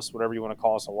analysts, whatever you want to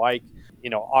call us alike.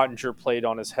 Ottinger played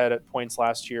on his head at points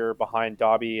last year behind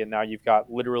Dobby, and now you've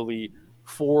got literally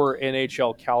 4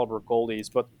 NHL caliber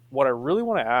goalies. But what I really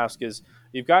want to ask is,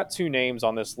 you've got 2 names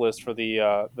on this list for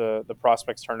the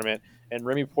prospects tournament, and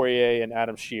Remy Poirier and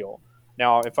Adam Scheel.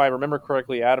 Now, if I remember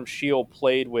correctly, Adam Scheel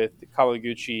played with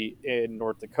Kawaguchi in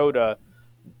North Dakota.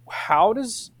 How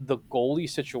does the goalie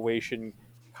situation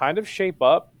kind of shape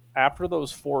up after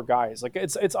those 4 guys? Like,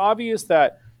 it's obvious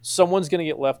that someone's going to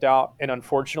get left out, and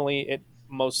unfortunately, it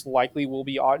most likely will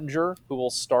be Ottinger, who will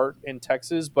start in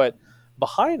Texas. But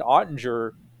behind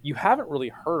Ottinger, you haven't really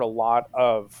heard a lot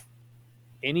of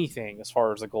anything as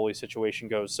far as the goalie situation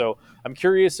goes. So I'm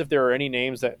curious if there are any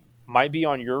names that might be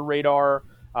on your radar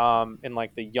in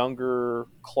like the younger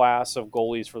class of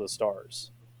goalies for the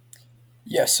Stars.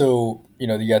 Yeah, so you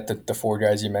got the 4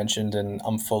 guys you mentioned, and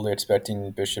I'm fully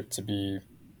expecting Bishop to be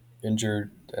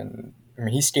injured. And I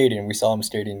mean, he's skating. We saw him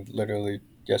skating literally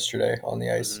yesterday on the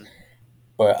ice. Mm-hmm.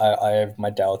 But I have my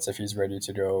doubts if he's ready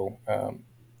to go,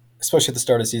 especially at the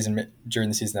start of the season, during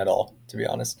the season at all, to be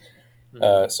honest.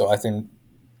 Mm-hmm. So I think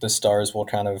the Stars will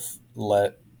kind of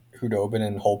let Khudobin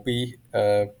and Holtby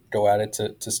go at it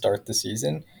to start the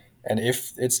season. And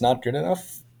if it's not good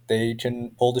enough, they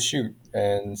can pull the chute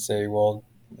and say, well,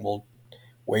 we'll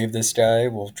waive this guy.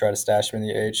 We'll try to stash him in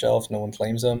the AHL if no one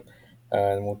claims him.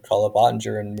 And we'll call up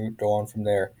Ottinger and go on from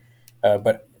there.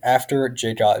 But after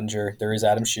Jake Ottinger, there is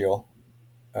Adam Scheel,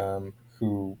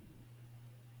 who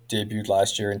debuted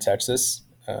last year in Texas.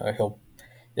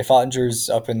 If Ottinger's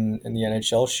up in the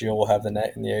NHL, Scheel will have the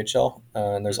net in the AHL.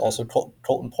 And there's also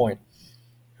Colton Point,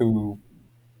 who,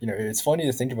 it's funny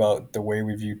to think about the way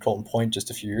we viewed Colton Point just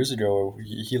a few years ago.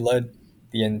 He led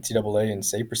the NCAA in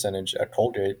save percentage at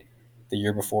Colgate the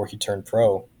year before he turned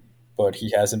pro, but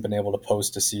he hasn't been able to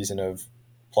post a season of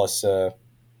plus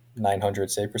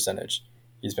 900 save percentage.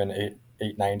 He's been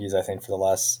 890s, I think, for the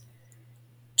last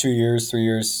 2 years, 3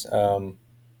 years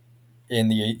in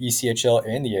the ECHL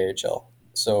and the AHL.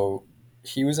 So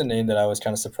he was a name that I was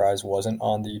kind of surprised wasn't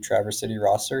on the Traverse City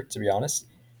roster, to be honest.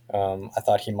 I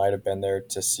thought he might have been there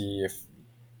to see if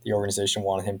the organization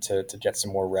wanted him to get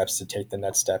some more reps to take the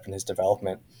next step in his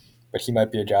development. But he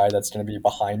might be a guy that's going to be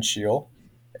behind Scheel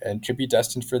and could be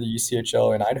destined for the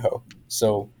ECHL in Idaho.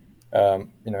 So,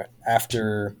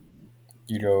 after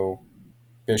you go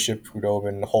Bishop,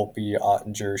 Khudobin, Holtby,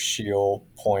 Ottinger, Scheel,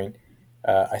 Point,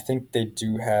 I think they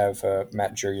do have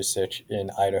Matt Jurjicic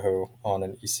in Idaho on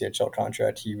an ECHL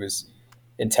contract. He was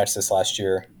in Texas last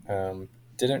year.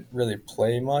 Didn't really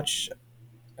play much.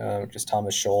 Just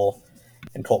Thomas Scholl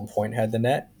and Colton Point had the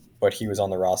net, but he was on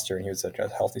the roster and he was a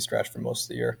healthy scratch for most of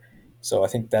the year. So I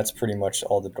think that's pretty much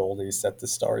all the goalies that the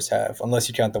Stars have, unless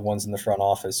you count the ones in the front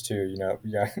office too.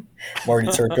 You got Marty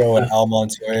Turco and Al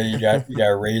Montoya. You got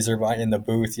Razor in the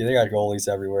booth. They got goalies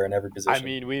everywhere in every position. I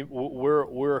mean,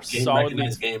 we're game solidly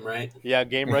recognized game, right? Yeah,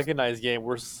 game recognized game.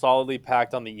 We're solidly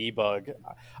packed on the e-bug.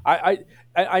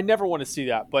 I never want to see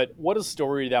that, but what a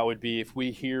story that would be if we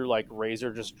hear like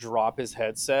Razor just drop his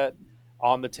headset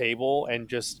on the table and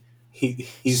just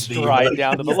he's stride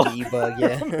down to the e-bug.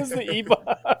 Yeah, he's the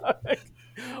e-bug.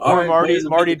 Or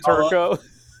Marty Turco.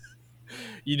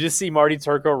 You just see Marty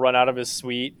Turco run out of his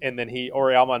suite, and then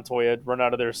or Al Montoya run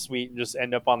out of their suite and just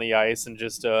end up on the ice and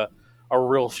just a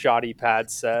real shoddy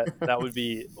pad set. That would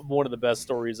be one of the best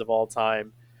stories of all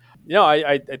time.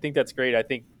 I think that's great. I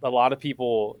think a lot of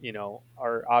people,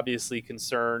 are obviously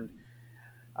concerned.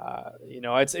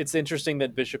 It's interesting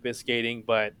that Bishop is skating,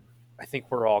 but I think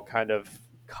we're all kind of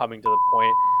coming to the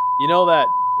point. That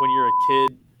when you're a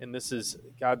kid, and this is,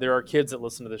 God, there are kids that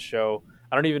listen to this show.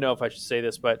 I don't even know if I should say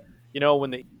this, but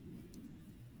when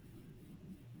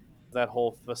that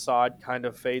whole facade kind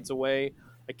of fades away,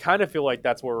 I kind of feel like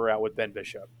that's where we're at with Ben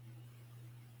Bishop.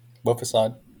 What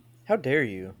facade? How dare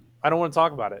you? I don't want to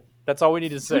talk about it. That's all we need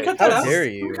to say. How dare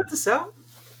you? Can we cut this out?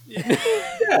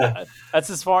 Yeah.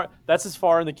 That's as far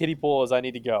in the kiddie pool as I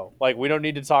need to go. Like, we don't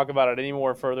need to talk about it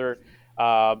anymore further.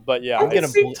 But yeah, I'm gonna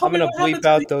bleep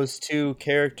out those 2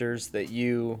 characters that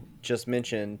you just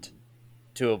mentioned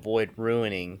to avoid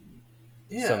ruining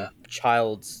some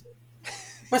child's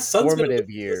my son's formative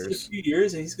years. In a few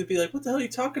years, and he's gonna be like, "What the hell are you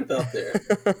talking about there?"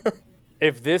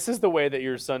 If this is the way that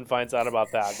your son finds out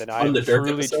about that, then I am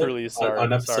truly sorry.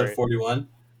 On episode 41.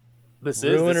 This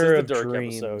is the Dirk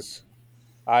episode.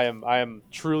 I am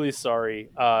truly sorry.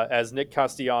 As Nick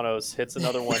Castellanos hits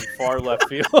another one far left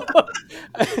field.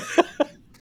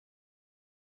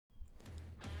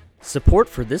 Support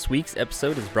for this week's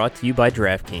episode is brought to you by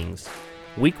DraftKings.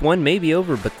 Week 1 may be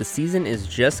over, but the season is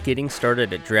just getting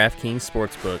started at DraftKings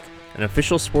Sportsbook, an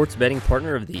official sports betting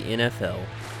partner of the NFL.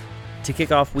 To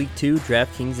kick off Week 2,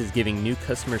 DraftKings is giving new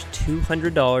customers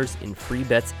 $200 in free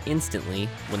bets instantly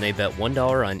when they bet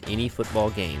 $1 on any football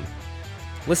game.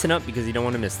 Listen up because you don't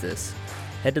want to miss this.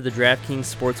 Head to the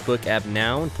DraftKings Sportsbook app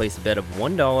now and place a bet of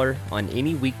 $1 on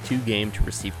any Week 2 game to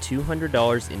receive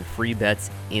 $200 in free bets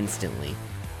instantly.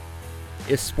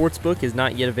 If Sportsbook is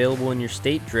not yet available in your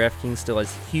state, DraftKings still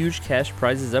has huge cash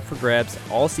prizes up for grabs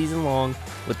all season long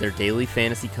with their daily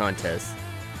fantasy contests.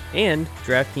 And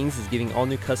DraftKings is giving all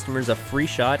new customers a free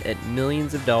shot at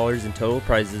millions of dollars in total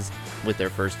prizes with their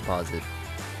first deposit.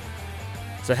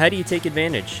 So how do you take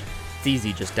advantage? It's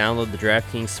easy, just download the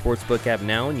DraftKings Sportsbook app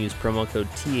now and use promo code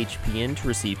THPN to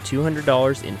receive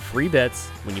 $200 in free bets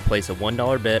when you place a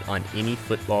 $1 bet on any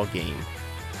football game.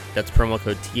 That's promo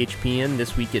code THPN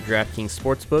this week at DraftKings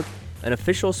Sportsbook, an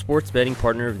official sports betting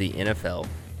partner of the NFL.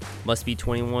 Must be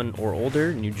 21 or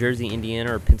older, New Jersey,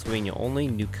 Indiana, or Pennsylvania only,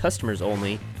 new customers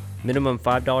only. Minimum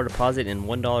 $5 deposit and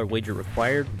 $1 wager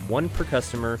required, one per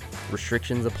customer.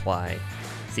 Restrictions apply.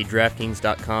 See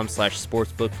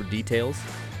DraftKings.com/sportsbook for details.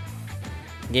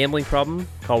 Gambling problem?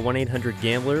 Call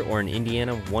 1-800-GAMBLER or in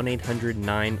Indiana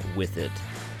 1-800-9-WITH-IT.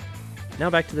 Now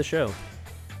back to the show.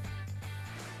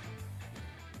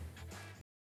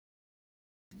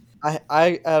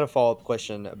 I had a follow-up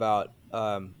question about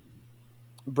Braden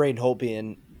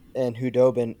Holtby and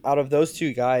Hudobin. Out of those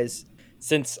two guys,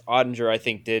 Since Ottinger, I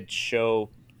think, did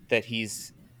show that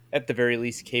he's at the very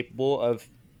least capable of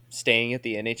staying at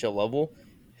the NHL level,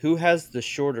 who has the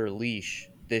shorter leash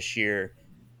this year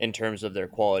in terms of their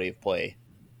quality of play?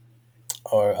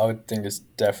 Oh, I would think it's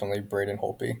definitely Braden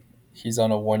Holtby. He's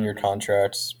on a 1-year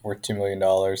contract worth $2 million,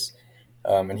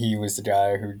 and he was the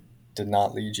guy who did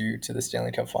not lead you to the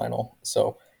Stanley Cup final.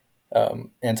 So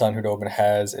Anton Hudobin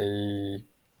has a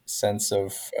sense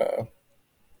of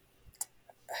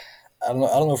I don't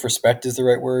know if respect is the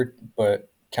right word, but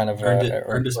kind of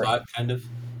earned a spot, kind of.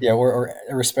 Yeah, or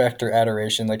respect or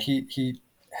adoration. Like he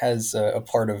has a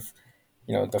part of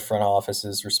the front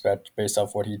office's respect based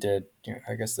off what he did.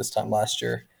 I guess this time last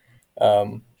year.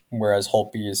 Whereas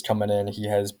Holtby is coming in, he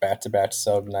has back-to-back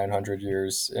sub 900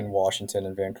 years in Washington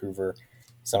and Vancouver.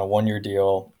 He's on a 1-year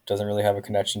deal, doesn't really have a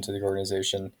connection to the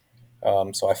organization.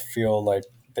 So I feel like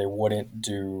they wouldn't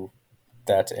do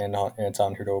that to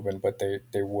Anton Hudobin, but they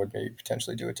would maybe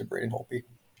potentially do it to Braden Holtby.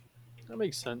 That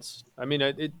makes sense. I mean,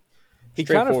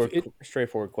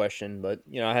 straightforward question, but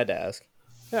I had to ask.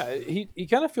 Yeah, he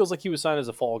kind of feels like he was signed as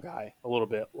a fall guy a little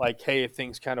bit. Like, hey, if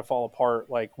things kind of fall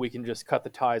apart, like we can just cut the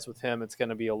ties with him. It's going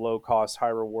to be a low cost, high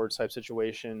reward type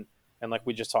situation. And like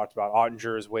we just talked about,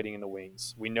 Ottinger is waiting in the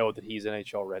wings. We know that he's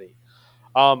NHL ready.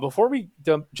 Before we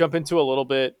jump into a little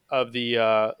bit of the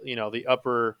the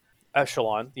upper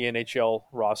echelon, the NHL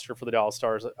roster for the Dallas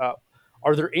Stars,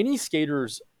 are there any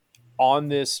skaters on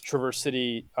this Traverse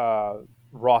City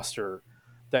roster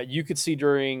that you could see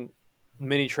during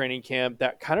mini training camp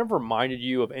that kind of reminded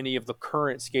you of any of the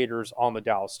current skaters on the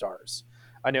Dallas Stars?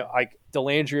 I know, like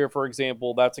Dellandrea, for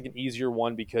example, that's like an easier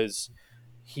one because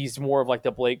he's more of like the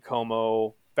Blake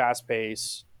Como, fast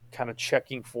pace, kind of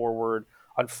checking forward.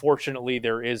 Unfortunately,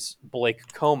 there is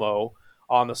Blake Como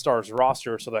on the Stars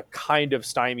roster, so that kind of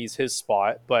stymies his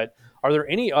spot. But are there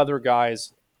any other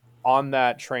guys on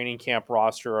that training camp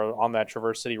roster or on that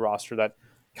Traverse City roster that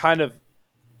kind of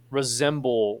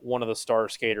resemble one of the star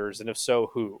skaters, and if so,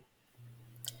 who?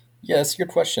 Yeah, that's a good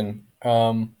question.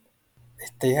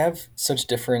 They have such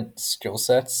different skill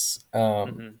sets,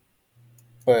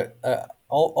 but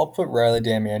I'll put Riley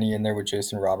Damiani in there with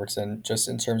Jason Robertson just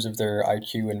in terms of their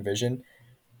IQ and vision.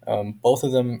 Both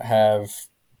of them have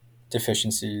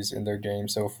deficiencies in their game.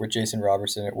 So for Jason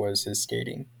Robertson, it was his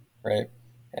skating, right?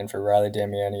 And for Riley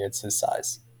Damiani, it's his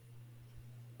size.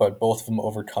 But both of them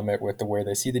overcome it with the way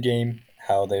they see the game,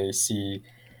 how they see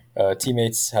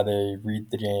teammates, how they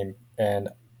read the game, and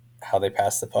how they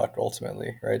pass the puck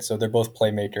ultimately, right? So they're both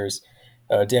playmakers.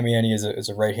 Damiani is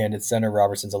a right-handed center.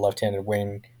 Robertson's a left-handed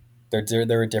wing.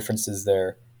 There are differences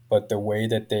there, but the way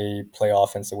that they play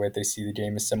offense, the way that they see the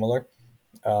game is similar.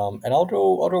 And I'll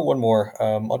go one more.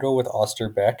 I'll go with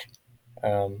Osterbeck.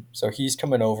 So he's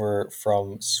coming over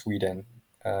from Sweden.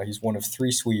 He's one of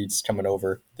 3 Swedes coming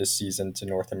over this season to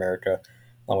North America,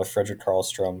 along with Fredrik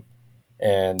Karlstrom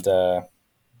and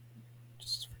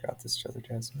just forgot this other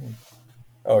guy's name.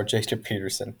 Oh, Jacob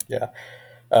Peterson. Yeah.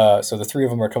 So the 3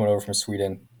 of them are coming over from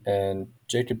Sweden, and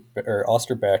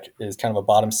Osterbeck is kind of a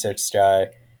bottom 6 guy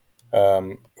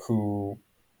who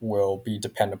will be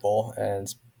dependable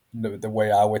and the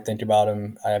way I would think about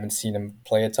him, I haven't seen him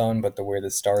play a ton, but the way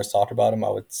the Stars talk about him, I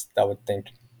would think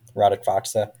Radek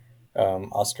Faksa.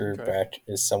 Oscar Beck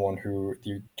is someone who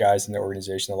the guys in the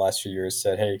organization the last few years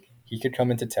said, hey, he could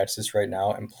come into Texas right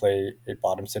now and play a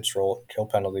bottom six role, kill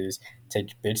penalties,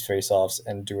 take big faceoffs,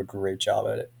 and do a great job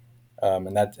at it.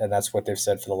 And that's what they've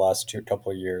said for the last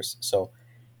couple of years. So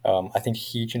I think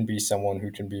he can be someone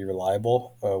who can be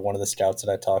reliable. One of the scouts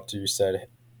that I talked to said,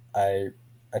 I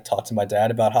talked to my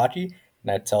dad about hockey,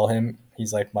 and I tell him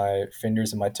he's like my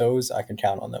fingers and my toes. I can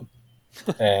count on them,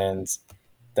 and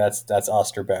that's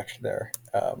Osterbeck there.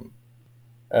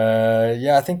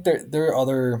 Yeah, I think there are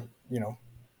other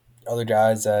other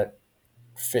guys that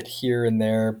fit here and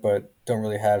there, but don't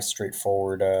really have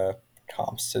straightforward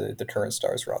comps to the current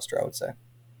Stars roster, I would say.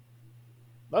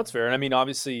 That's fair. And I mean,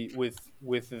 obviously,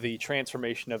 with the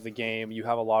transformation of the game, you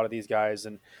have a lot of these guys,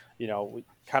 and we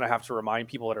kind of have to remind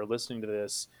people that are listening to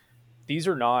this, these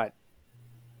are not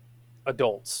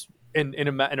adults in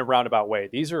a roundabout way.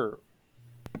 These are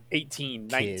 18,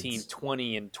 19, kids.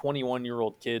 20, and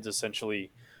 21-year-old kids essentially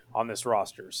on this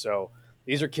roster. So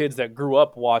these are kids that grew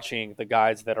up watching the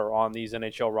guys that are on these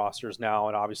NHL rosters now,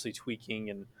 and obviously tweaking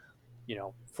and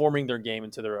forming their game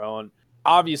into their own.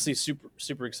 Obviously,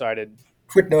 super excited.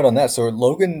 Quick note on that. So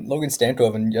Logan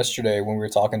Stankoven yesterday, when we were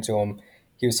talking to him,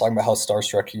 he was talking about how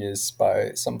starstruck he is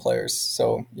by some players.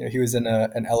 So he was in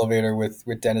an elevator with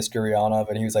Denis Gurianov,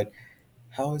 and he was like,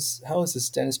 how is this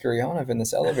Denis Gurianov in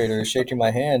this elevator shaking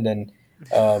my hand? And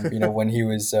when he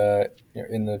was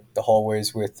in the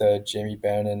hallways with Jamie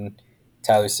Benn and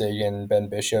Tyler Seguin, Ben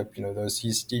Bishop,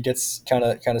 he gets kind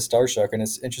of starstruck, and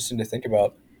it's interesting to think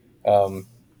about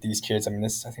these kids. I mean,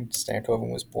 I think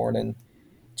Stankoven was born in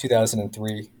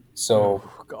 2003. So,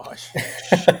 oh, gosh,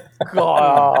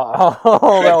 God,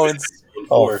 that one's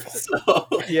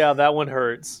yeah, that one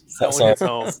hurts. That one hits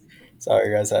home.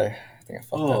 Sorry, guys, I think I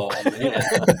fucked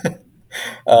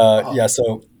up. Yeah,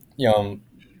 so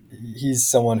he's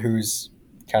someone who's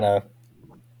kind of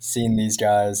seen these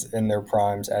guys in their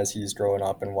primes as he's growing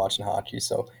up and watching hockey.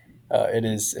 So it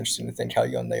is interesting to think how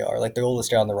young they are. Like the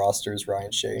oldest guy on the roster is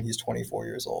Ryan Shea. He's 24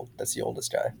 years old. That's the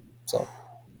oldest guy. So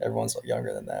everyone's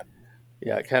younger than that.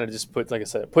 Yeah, it kind of just puts, like I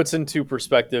said, it puts into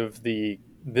perspective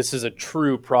this is a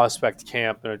true prospect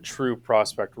camp and a true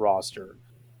prospect roster.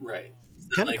 Right.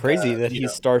 Kind of crazy that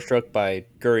he's starstruck by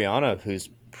Gurianov, who's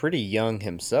pretty young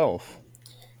himself.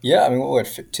 Yeah, I mean, what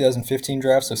 2015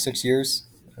 draft, so 6 years.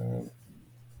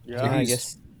 Yeah, I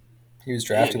guess he was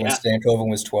drafted when Stankoven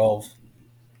was 12.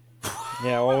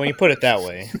 Yeah, well, when you put it that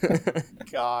way.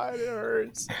 God, it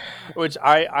hurts. Which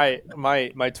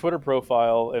my Twitter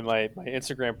profile and my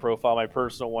Instagram profile, my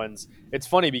personal ones, it's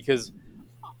funny because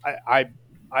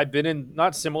I've been in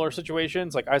not similar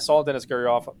situations. Like I saw Denis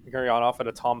Gurianov at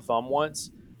a Tom Thumb once,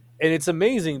 and it's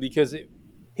amazing because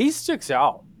he sticks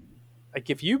out. Like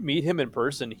if you meet him in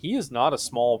person, he is not a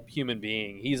small human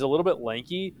being. He's a little bit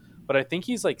lanky, but I think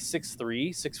he's like 6'3",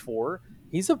 6'4".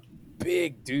 He's a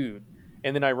big dude.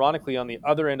 And then ironically, on the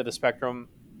other end of the spectrum,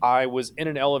 I was in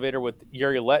an elevator with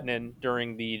Jere Lehtinen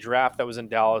during the draft that was in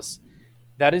Dallas.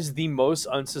 That is the most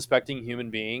unsuspecting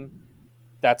human being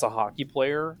that's a hockey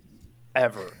player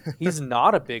ever. He's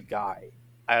not a big guy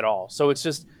at all. So it's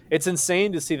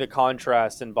insane to see the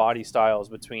contrast in body styles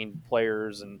between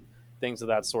players and things of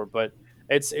that sort. But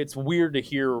it's weird to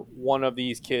hear one of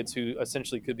these kids who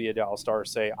essentially could be a Dallas Star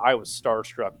say, I was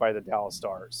starstruck by the Dallas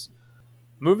Stars.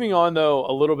 Moving on, though,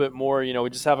 a little bit more, we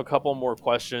just have a couple more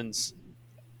questions.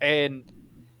 And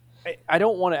I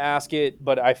don't want to ask it,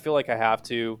 but I feel like I have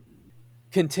to.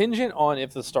 Contingent on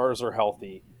if the Stars are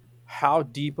healthy, how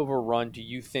deep of a run do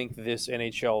you think this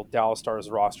NHL Dallas Stars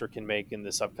roster can make in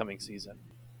this upcoming season?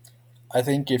 I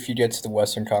think if you get to the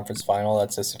Western Conference Final,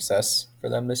 that's a success for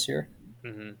them this year.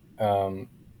 Mm-hmm.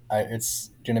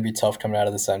 It's going to be tough coming out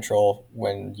of the Central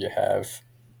when you have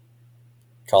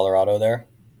Colorado there.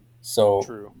 So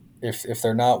True. If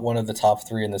they're not one of the top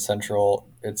three in the Central,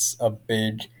 it's a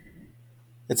big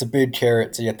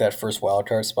carrot to get that first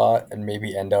wildcard spot and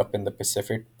maybe end up in the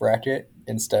Pacific bracket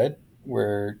instead,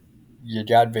 where you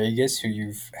got Vegas, who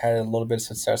you've had a little bit of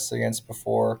success against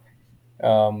before,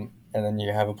 and then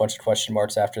you have a bunch of question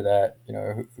marks after that.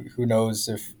 Who knows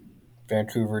if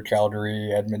Vancouver,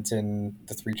 Calgary, Edmonton,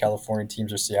 the three California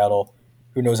teams, or Seattle,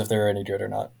 who knows if they're any good or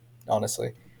not,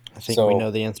 honestly. I think we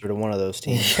know the answer to one of those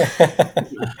teams.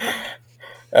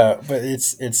 But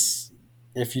it's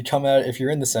if you're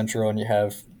in the Central and you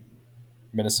have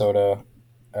Minnesota,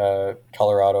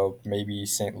 Colorado, maybe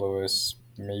St. Louis,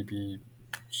 maybe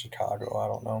Chicago, I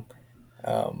don't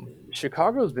know.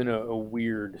 Chicago's been a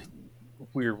weird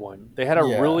one. They had a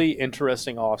really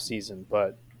interesting offseason,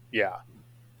 but yeah.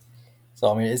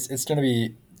 So I mean, it's going to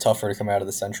be tougher to come out of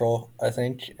the Central, I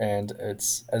think, and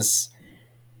it's as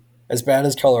bad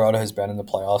as Colorado has been in the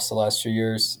playoffs the last few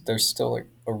years. They're still like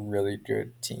a really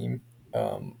good team.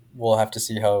 We'll have to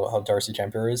see how Darcy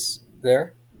Kemper is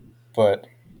there, but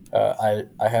I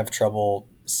have trouble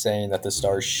saying that the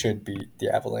Stars should beat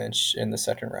the Avalanche in the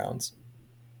second rounds.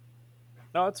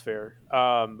 No, that's fair.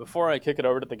 Before I kick it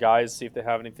over to the guys, see if they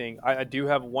have anything, I do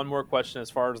have one more question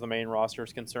as far as the main roster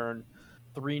is concerned.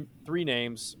 Three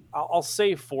names. I'll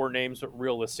say four names, but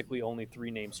realistically, only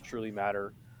three names truly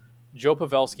matter: Joe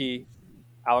Pavelski,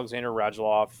 Alexander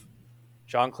Radulov,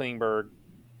 John Klingberg.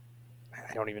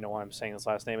 I don't even know why I'm saying this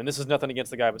last name, and this is nothing against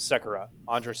the guy, but Sekera,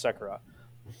 Andre Sekera.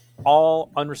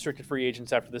 All unrestricted free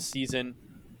agents after this season.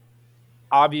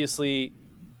 Obviously,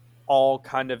 all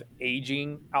kind of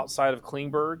aging outside of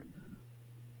Klingberg.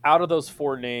 Out of those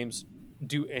four names,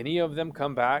 do any of them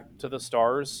come back to the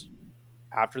Stars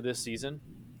after this season?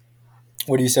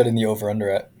 What do you set in the over under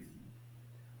at?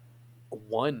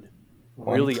 One.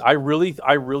 Really, I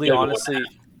really honestly,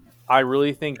 I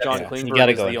really think John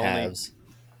Klingberg is the only.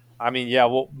 I mean, yeah,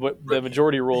 well, the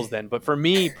majority rules then. But for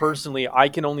me personally, I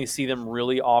can only see them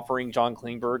really offering John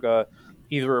Klingberg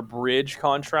either a bridge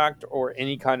contract or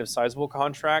any kind of sizable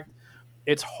contract.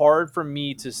 It's hard for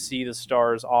me to see the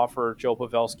Stars offer Joe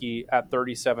Pavelski at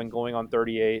 37 going on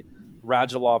 38,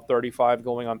 Radulov 35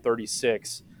 going on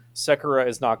 36. Sekera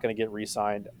is not going to get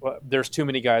re-signed. There's too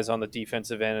many guys on the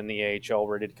defensive end in the AHL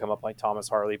ready to come up like Thomas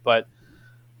Harley. But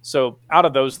so out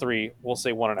of those three, we'll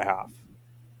say 1.5.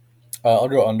 I'll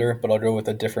go under, but I'll go with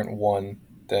a different one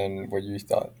than what you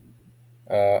thought.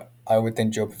 I would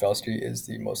think Joe Pavelski is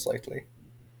the most likely.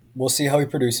 We'll see how he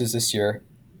produces this year.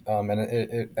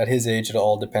 And at his age, it'll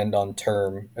all depend on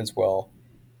term as well.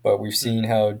 But we've seen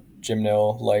how Jim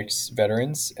Nill likes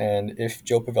veterans, and if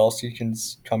Joe Pavelski can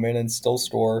come in and still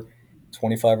score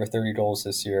 25 or 30 goals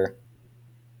this year,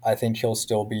 I think he'll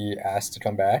still be asked to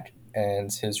come back.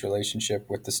 And his relationship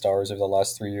with the Stars over the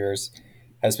last 3 years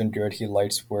has been good. He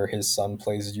likes where his son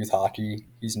plays youth hockey.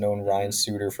 He's known Ryan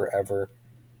Suter forever,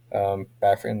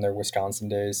 back in their Wisconsin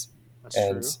days. That's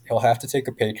and true. He'll have to take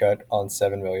a pay cut on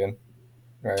 $7 million.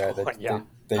 Right?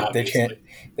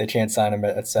 They can't sign him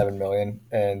at $7 million,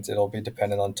 and it'll be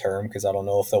dependent on term because I don't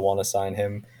know if they'll want to sign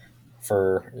him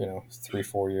for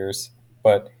 3-4 years.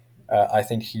 But I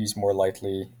think he's more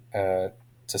likely to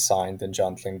sign than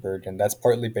John Klingberg, and that's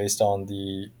partly based on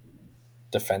the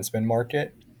defenseman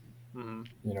market.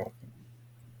 Mm-hmm.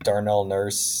 Darnell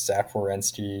Nurse, Zach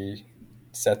Werenski,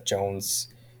 Seth Jones.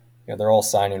 They're all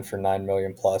signing for $9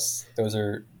 million plus. Those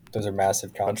are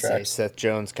massive contracts. Seth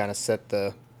Jones kind of set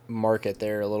the market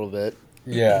there a little bit.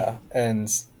 Yeah, and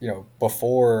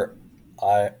before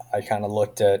I kind of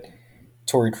looked at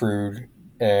Torrey Krug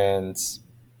and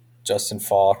Justin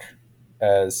Falk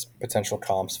as potential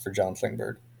comps for John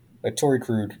Klingberg. Like Torrey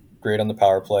Krug, great on the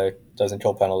power play, doesn't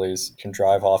kill penalties, can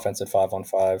drive offense at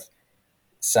 5-on-5.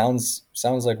 Sounds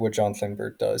like what John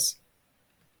Klingberg does.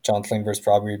 John Klingberg's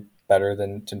probably better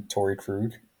than Torrey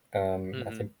Krug.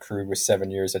 I think Krug was 7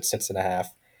 years at 6.5,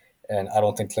 and I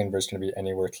don't think Klingberg's going to be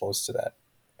anywhere close to that.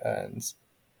 And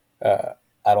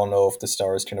I don't know if the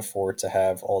Stars can afford to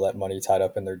have all that money tied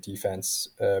up in their defense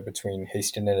between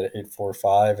Heiskanen at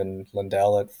 8.45 and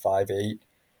Lindell at 5.8,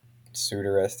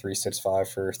 Suter at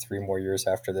 3.65 for 3 more years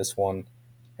after this one.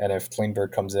 And if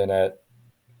Klingberg comes in at,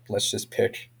 let's just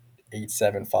pick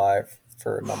 8.75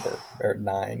 for a number, or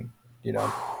 9,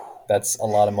 that's a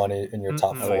lot of money in your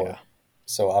top 4. Yeah.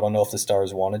 So I don't know if the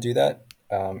Stars want to do that,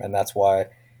 and that's why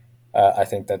I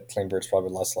think that Klingberg's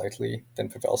probably less likely than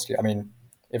Pavelski. I mean,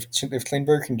 if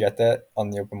Klingberg can get that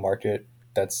on the open market,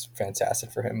 that's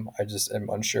fantastic for him. I just am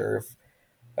unsure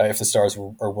if the Stars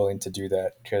are willing to do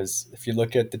that, because if you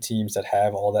look at the teams that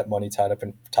have all that money tied up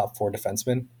in top 4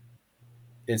 defensemen,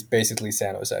 it's basically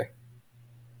San Jose.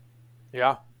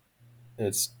 Yeah.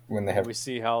 It's when they have. We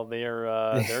see how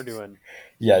they're doing.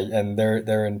 Yeah, and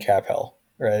they're in cap hell,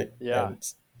 right? Yeah.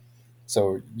 And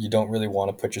so you don't really want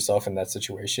to put yourself in that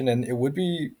situation, and it would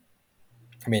be,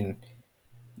 I mean,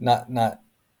 not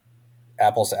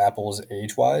apples to apples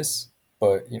age wise,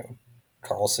 but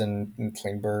Carlson and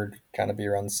Klingberg kind of be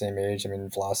around the same age. I mean,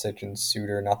 Vlasic and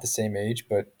Suter not the same age,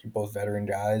 but both veteran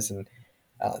guys, and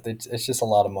it's just a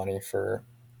lot of money for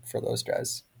those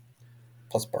guys,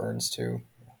 plus Burns too.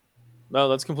 No,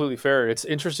 that's completely fair. It's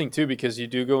interesting too because you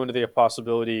do go into the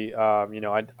possibility.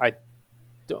 I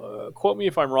quote me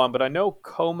if I'm wrong, but I know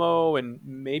Como and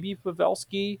maybe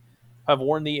Pavelski have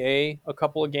worn the A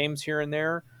couple of games here and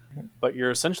there, but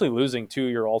you're essentially losing 2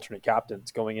 of your alternate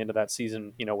captains going into that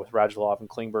season. With Radulov and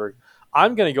Klingberg,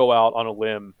 I'm going to go out on a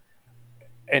limb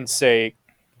and say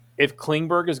if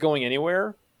Klingberg is going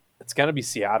anywhere, it's going to be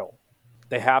Seattle.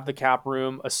 They have the cap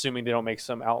room, assuming they don't make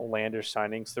some outlandish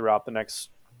signings throughout the next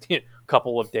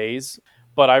couple of days.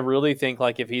 But I really think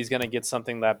like if he's going to get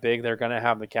something that big, they're going to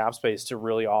have the cap space to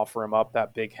really offer him up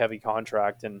that big, heavy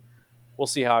contract, and we'll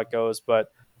see how it goes.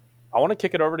 But I want to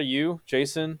kick it over to you,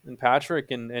 Jason and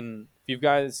Patrick, and if you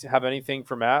guys have anything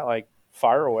for Matt, like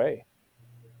fire away.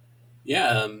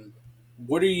 Yeah.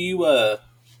 What are you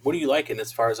liking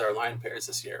as far as our line pairs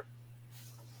this year?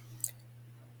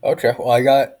 Okay, well, I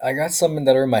got something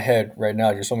that are in my head right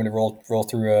now. Just want me to roll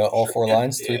through all four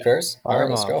lines, three pairs. All right,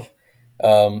 let's go.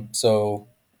 So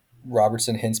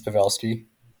Robertson, Hintz, Pavelski.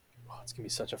 Oh, it's gonna be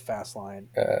such a fast line.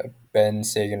 Benn,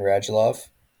 Seguin, Radulov.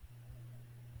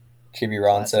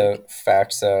 Kiviranta,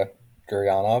 Faksa,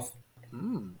 Gurianov.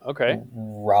 Okay.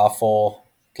 Raffle,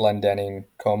 Glendening,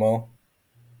 Como.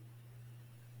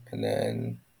 And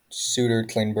then Suter,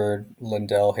 Klingberg,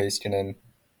 Lindell, Heiskanen,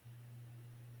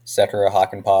 Sekera,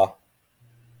 Hakanpää,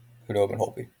 Khudobin,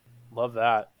 Holtby. Love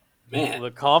that. Man,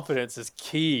 the confidence is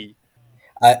key.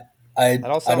 I right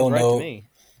don't know. To me.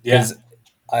 Yeah.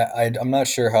 I'm not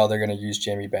sure how they're going to use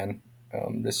Jamie Benn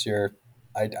this year.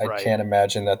 I can't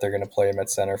imagine that they're going to play him at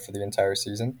center for the entire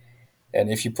season. And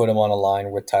if you put him on a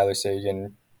line with Tyler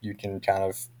Seguin, you can kind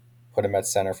of put him at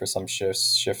center for some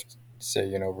shifts, shift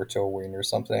Seguin over to a wing or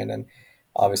something. And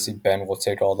obviously Benn will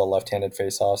take all the left-handed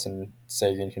faceoffs and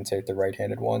Seguin can take the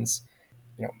right-handed ones.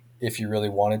 You know, if you really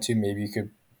wanted to, maybe you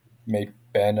could make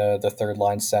Benn the third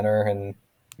line center and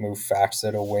move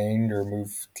Faksa to wing or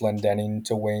move Glendening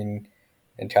to wing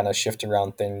and kind of shift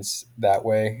around things that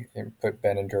way and put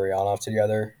Benn and Gurianov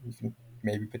together. You can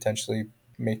maybe potentially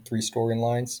make 3 scoring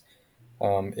lines.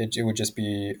 It would just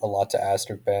be a lot to ask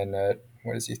of Benn at,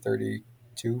 what is he,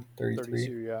 32, 33?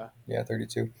 32, yeah. Yeah,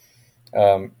 32.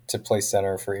 To play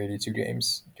center for 82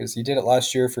 games because he did it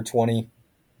last year for 20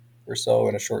 or so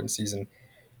in a shortened season.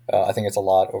 I think it's a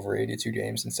lot over 82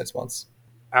 games in 6 months.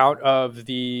 Out of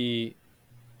the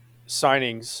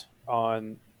signings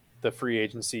on the free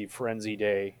agency frenzy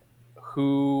day,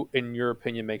 who, in your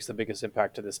opinion, makes the biggest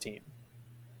impact to this team?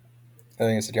 I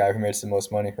think it's the guy who makes the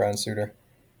most money, Ryan Suter.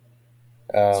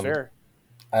 That's fair.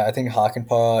 I think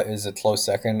Hakanpää is a close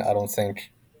second. I don't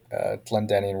think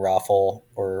Glendening, Raffle,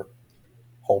 or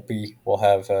Holtby will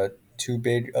have too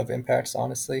big of impacts,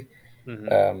 honestly.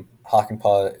 Mm-hmm.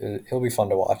 Hakanpää, he'll be fun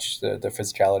to watch, the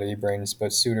physicality he brings,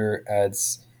 but Suter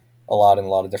adds a lot in a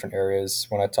lot of different areas.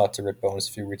 When I talked to Rick Bones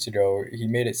a few weeks ago, he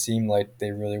made it seem like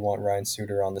they really want Ryan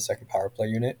Suter on the second power play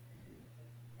unit,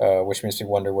 which makes me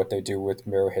wonder what they do with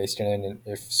Miro Heiskanen and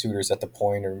if Suter's at the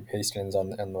point or Heiskanen's on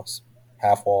the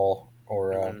half wall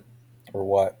or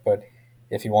what. But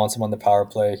if he wants him on the power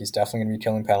play, he's definitely going to be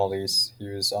killing penalties. He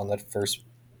was on that first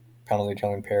penalty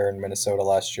killing pair in Minnesota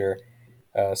last year.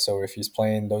 So if he's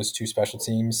playing those 2 special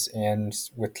teams and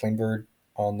with Klingberg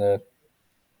on the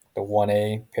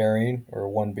 1A pairing or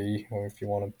 1B, or if you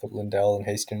want to put Lindell and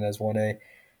Heiskanen as 1A,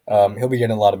 he'll be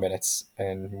getting a lot of minutes.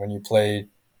 And when you play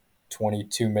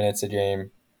 22 minutes a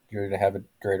game, you're going to have a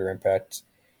greater impact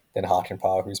than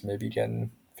Hakanpää, who's maybe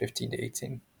getting 15 to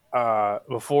 18.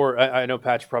 Before, I know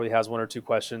Patch probably has 1 or 2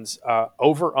 questions.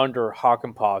 Over under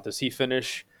Hakanpää, does he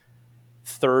finish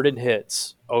third in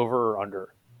hits? Over or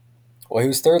under? Well, he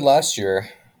was third last year.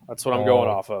 That's what I'm going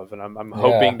off of, and I'm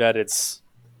hoping that it's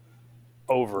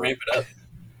over. Ramp it up.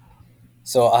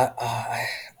 So I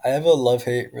have a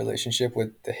love-hate relationship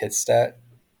with the hit stat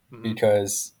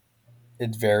because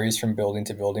it varies from building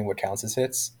to building what counts as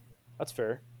hits. That's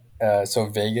fair. So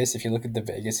Vegas, if you look at the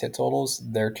Vegas hit totals,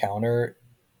 their counter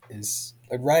is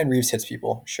like Ryan Reeves hits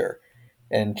people, sure,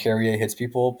 and Carrier hits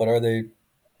people, but are they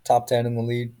top 10 in the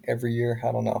league every year?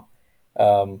 I don't know.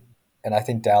 And I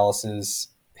think Dallas's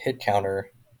hit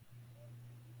counter,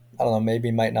 I don't know,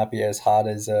 maybe might not be as hot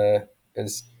as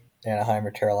Anaheim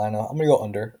or Carolina. I'm gonna go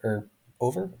under or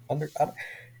over.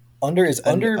 Under is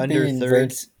under being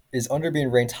ranked. Is under being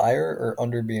ranked higher or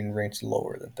under being ranked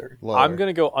lower than third? Lower. I'm going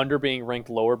to go under being ranked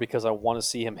lower because I want to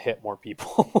see him hit more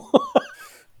people.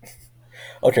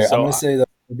 Okay, so I'm going to say that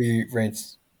he'll be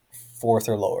ranked 4th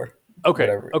or lower. Okay,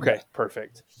 whatever. Okay, yeah.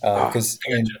 Perfect. Because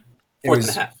it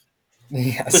was 4.5.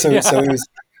 Yeah, so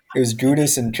it was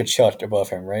Gudas and Tkachuk above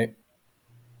him, right?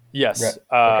 Yes.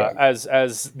 Okay.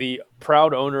 As the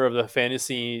proud owner of the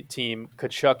fantasy team,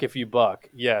 Tkachuk if you buck,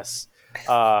 yes.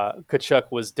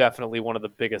 Tkachuk was definitely one of the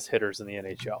biggest hitters in the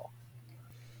NHL.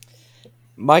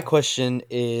 My question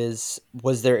is,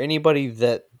 was there anybody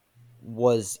that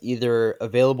was either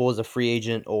available as a free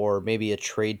agent or maybe a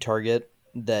trade target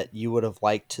that you would have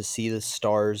liked to see the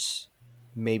Stars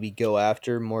maybe go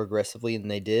after more aggressively than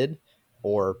they did,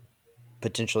 or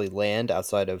potentially land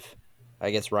outside of I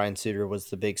guess Ryan Suter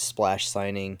was the big splash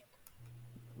signing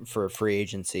for free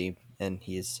agency, and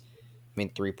he's,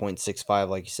 3.65,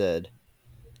 like you said.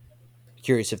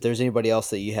 Curious if there's anybody else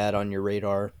that you had on your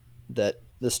radar that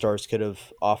the Stars could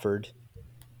have offered.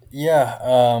 Yeah,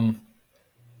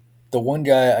 the one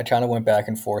guy I kind of went back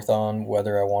and forth on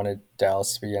whether I wanted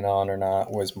Dallas to be in on or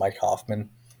not was Mike Hoffman.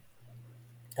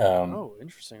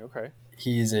 Interesting. Okay.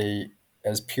 He's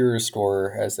as pure a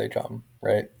scorer as they come,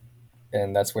 right?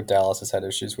 And that's what Dallas has had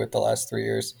issues with the last 3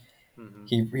 years. Mm-hmm.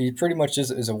 He pretty much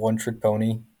is a one-trick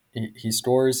pony. He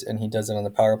scores and he does it on the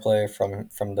power play from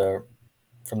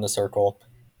the circle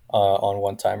on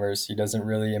one-timers. He doesn't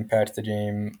really impact the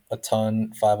game a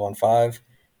ton 5-on-5,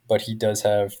 but he does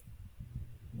have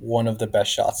one of the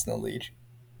best shots in the league.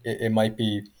 It might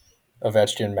be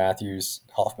Ovechkin, Matthews,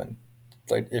 Hoffman.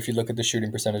 Like if you look at the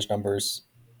shooting percentage numbers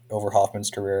over Hoffman's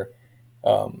career,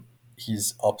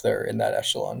 he's up there in that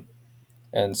echelon.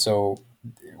 And so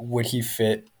would he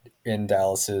fit in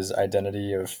Dallas's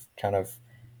identity of kind of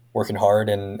working hard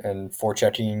and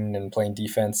forechecking and playing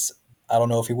defense? I don't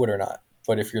know if he would or not.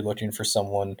 But if you're looking for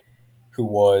someone who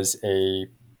was a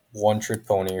one-trick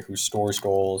pony who scores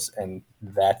goals and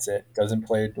that's it, doesn't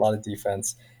play a lot of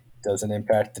defense, doesn't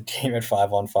impact the game at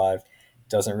 5-on-5,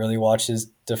 doesn't really watch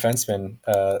his defenseman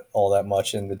all that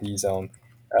much in the D zone,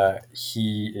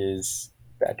 he is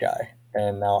that guy.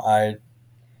 And now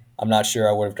I'm not sure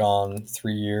I would have gone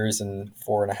 3 years and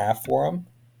 4.5 for him,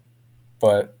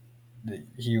 but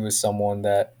he was someone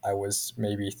that I was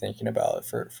maybe thinking about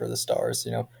for the Stars.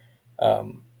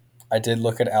 I did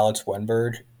look at Alex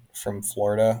Wenberg from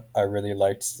Florida. I really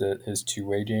liked his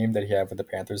two-way game that he had with the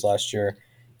Panthers last year.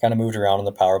 Kind of moved around on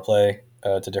the power play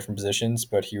to different positions,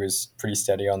 but he was pretty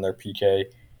steady on their PK.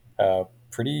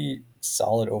 Pretty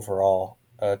solid overall,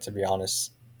 to be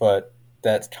honest. But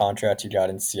that contract you got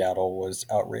in Seattle was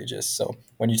outrageous. So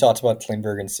when you talked about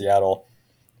Klingberg in Seattle,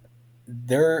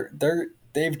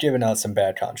 they've given out some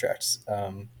bad contracts.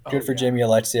 Good for Jamie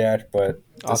Alexiak, but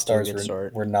the Stars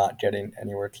were not getting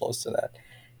anywhere close to that.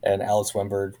 And Alex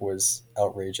Wenberg was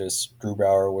outrageous.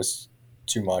 Grubauer was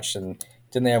too much. And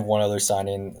didn't they have one other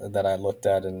signing that I looked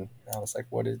at and I was like,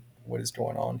 what is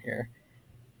going on here?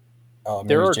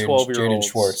 There are 12-year-olds. Jaden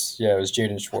Schwartz. Yeah, it was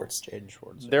Jaden Schwartz.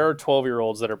 There are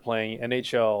 12-year-olds that are playing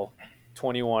NHL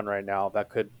 21 right now that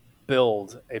could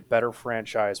build a better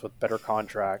franchise with better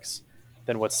contracts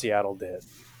than what Seattle did.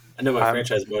 I know my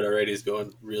franchise mode already is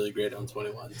going really great on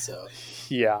 21. So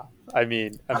yeah, I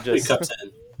mean, I'm just Cup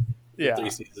 10 3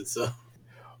 seasons. So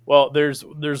well, there's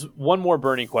one more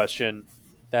burning question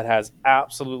that has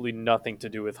absolutely nothing to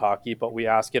do with hockey, but we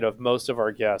ask it of most of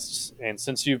our guests. And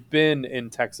since you've been in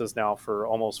Texas now for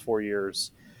almost 4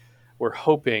 years, we're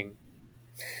hoping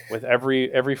with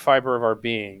every fiber of our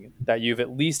being that you've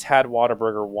at least had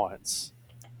Whataburger once.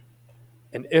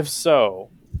 And if so,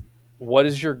 what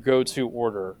is your go-to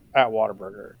order at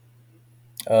Whataburger?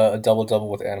 A double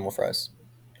with animal fries.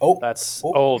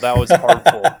 That was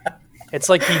harmful. It's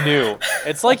like he knew.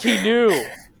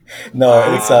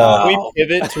 No, it's Can we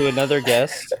pivot to another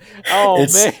guest? Man,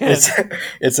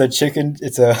 it's a chicken.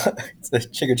 It's a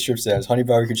chicken strip sandwich, honey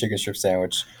barbecue chicken strip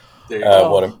sandwich.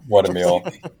 What a meal!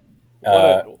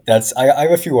 That's I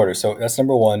have a few orders. So that's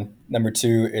number one. Number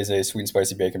two is a sweet and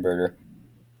spicy bacon burger.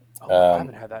 I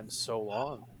haven't had that in so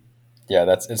long. Yeah,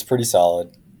 it's pretty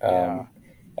solid. And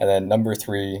then number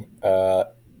three,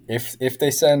 if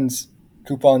they send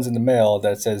coupons in the mail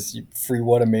that says free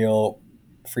what a meal,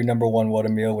 free number one what a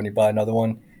meal when you buy another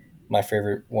one, my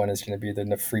favorite one is going to be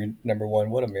the free number one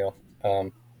what a meal.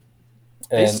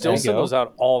 They still send those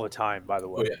out all the time, by the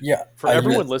way. Yeah. For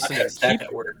everyone listening,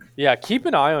 keep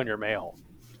an eye on your mail.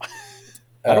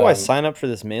 How do I sign up for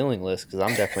this mailing list? Because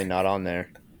I'm definitely not on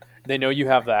there. They know you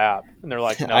have the app, and they're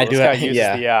like, "No, this guy uses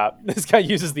the app. This guy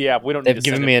uses the app. We don't need to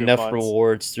send him coupons." They've given me enough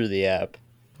rewards through the app.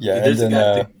 Yeah, and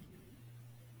then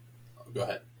go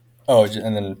ahead. Oh,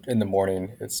 and then in the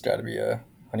morning, it's got to be a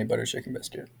honey butter chicken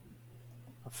biscuit.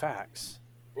 Facts.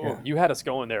 Yeah. You had us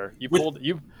going there.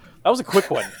 That was a quick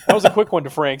one. That was a quick one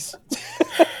to Frank's.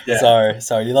 Yeah.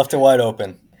 Sorry. You left it wide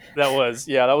open. That was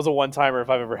a one-timer if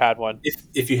I've ever had one.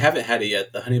 If you haven't had it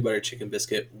yet, the honey butter chicken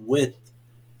biscuit with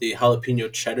the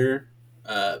jalapeno cheddar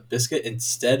biscuit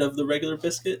instead of the regular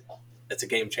biscuit, it's a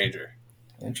game changer.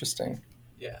 Interesting.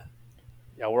 Yeah.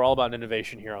 Yeah, we're all about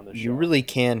innovation here on this show. You really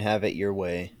can have it your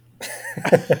way.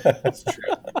 That's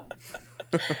true.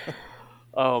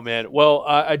 Oh, man. Well,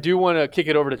 I do want to kick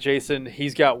it over to Jason.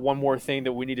 He's got one more thing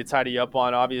that we need to tidy up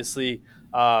on. Obviously,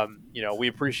 we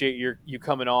appreciate you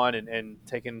coming on and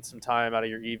taking some time out of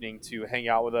your evening to hang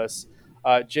out with us.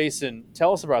 Jason,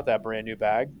 tell us about that brand new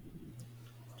bag.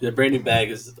 The brand new bag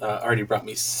has already brought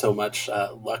me so much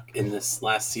luck in this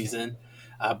last season.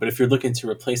 But if you're looking to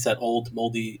replace that old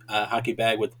moldy hockey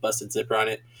bag with the busted zipper on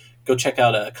it, go check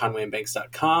out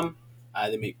ConwayandBanks.com.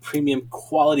 They make premium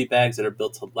quality bags that are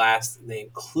built to last. They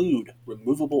include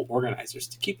removable organizers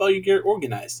to keep all your gear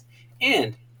organized,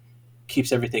 and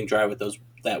keeps everything dry with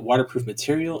that waterproof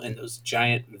material and those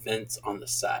giant vents on the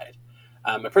side.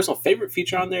 My personal favorite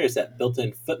feature on there is that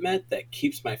built-in foot mat that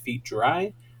keeps my feet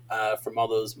dry from all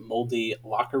those moldy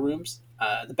locker rooms.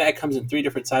 The bag comes in 3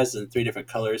 different sizes and 3 different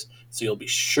colors, so you'll be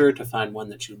sure to find one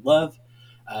that you love.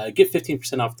 Get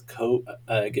 15% off the code.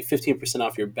 Get 15%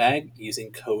 off your bag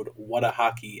using code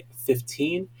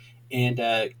WhataHockey15,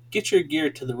 and get your gear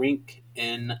to the rink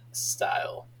in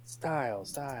style. Style.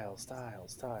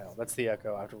 That's the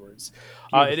echo afterwards.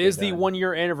 It is the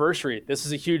 1-year anniversary. This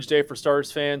is a huge day for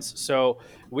Stars fans, so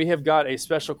we have got a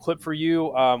special clip for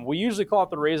you. We usually call it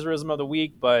the Razorism of the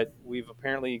Week, but we've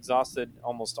apparently exhausted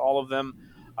almost all of them.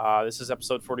 This is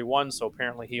episode 41, so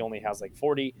apparently he only has like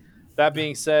 40. That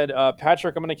being said,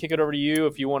 Patrick, I'm going to kick it over to you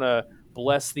if you want to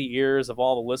bless the ears of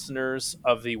all the listeners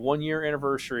of the 1-year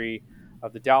anniversary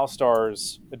of the Dallas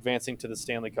Stars advancing to the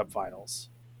Stanley Cup Finals.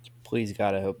 Please,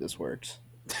 God, I hope this works.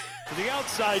 To the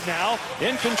outside now,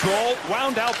 in control,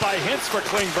 wound out by Hintz for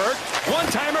Klingberg.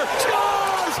 One-timer,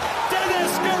 scores!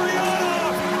 Denis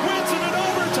Gurianov wins it in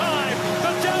overtime.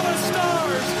 The Dallas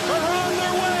Stars are on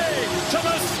their way to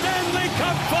the Stanley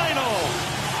Cup Final.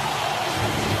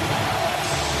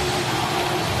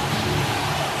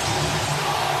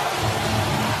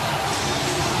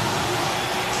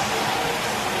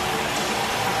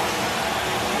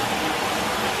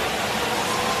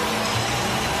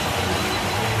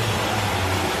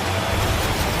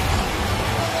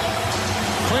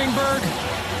 Klingberg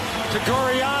to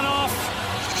Gurianov,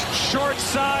 short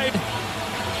side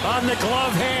on the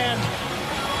glove hand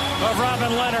of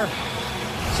Robin Lehner.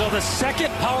 So the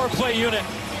second power play unit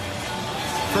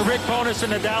for Rick Bowness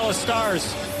and the Dallas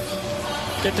Stars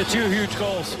get the 2 huge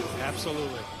goals.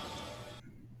 Absolutely.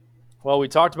 Well, we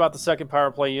talked about the second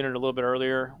power play unit a little bit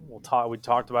earlier. We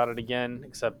talked about it again,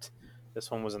 except this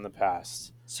one was in the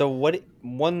past. So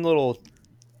one little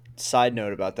side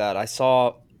note about that, I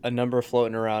saw a number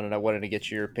floating around, and I wanted to get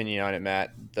your opinion on it,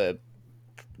 Matt.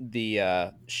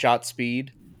 The shot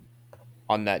speed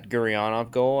on that Gurianov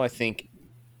goal, I think,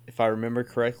 if I remember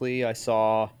correctly, I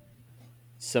saw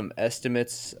some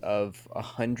estimates of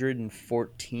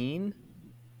 114.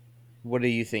 What do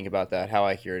you think about that? How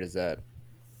accurate is that?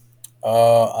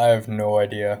 I have no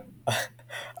idea.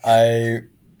 I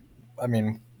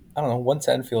mean, I don't know.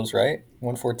 110 feels right.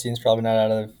 114 is probably not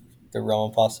out of the realm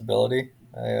of possibility.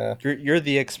 You're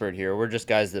the expert here. We're just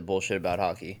guys that bullshit about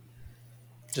hockey.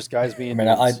 Just guys being. I mean,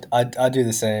 I do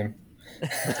the same.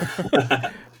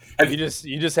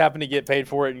 You just happen to get paid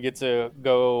for it and get to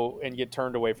go and get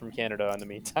turned away from Canada in the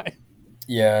meantime.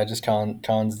 Yeah, just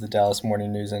cons the Dallas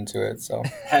Morning News into it. So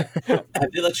have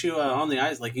they let you on the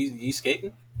ice? Like you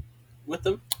skating with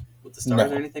them, with the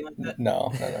Stars or anything like that?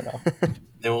 No.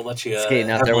 They won't let you skating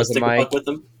out there with a mic with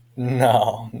them.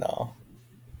 No.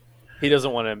 He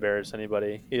doesn't want to embarrass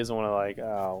anybody. He doesn't want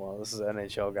to this is an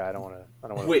NHL guy. I don't want to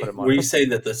put him on. Were you saying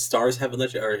that the Stars haven't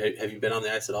let you, or have you been on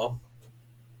the ice at all?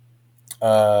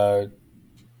 To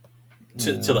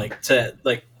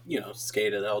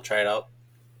skate it. I'll try it out.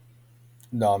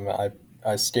 No,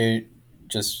 I skate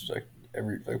just like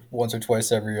once or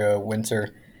twice every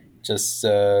winter. Just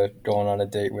going on a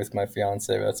date with my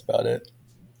fiance. That's about it.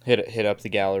 Hit up the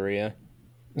Galleria.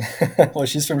 Well,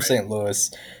 she's from St. Louis,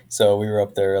 so we were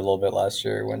up there a little bit last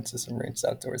year. Went to some rinks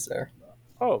outdoors there.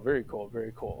 Oh, very cool,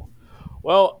 very cool.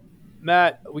 Well,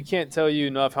 Matt, we can't tell you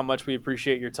enough how much we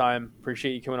appreciate your time.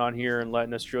 Appreciate you coming on here and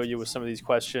letting us drill you with some of these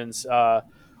questions.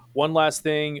 One last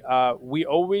thing, we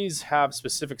always have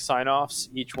specific sign-offs.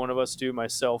 Each one of us do,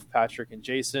 myself, Patrick, and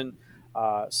Jason.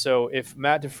 So if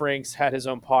Matt DeFranks had his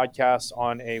own podcast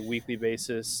on a weekly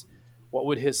basis, what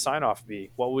would his sign-off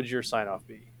be? What would your sign-off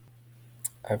be?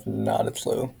 I have not a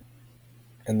clue.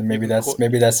 And maybe that's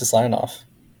the sign-off.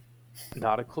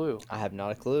 Not a clue. I have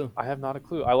not a clue.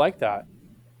 I like that.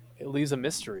 It leaves a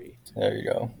mystery. There you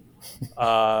go.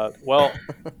 Well,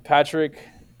 Patrick,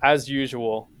 as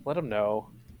usual, let him know.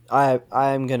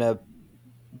 I'm going to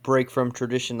break from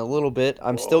tradition a little bit.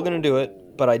 I'm still going to do it,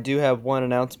 but I do have one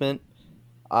announcement.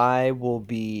 I will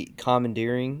be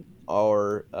commandeering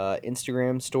our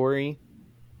Instagram story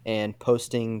and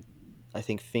posting, I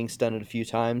think Fink's done it a few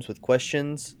times with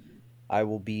questions. I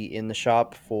will be in the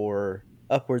shop for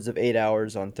upwards of 8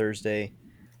 hours on Thursday,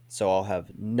 so I'll have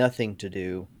nothing to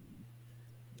do.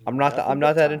 I'm not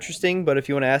that interesting, but if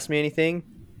you want to ask me anything,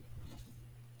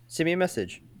 send me a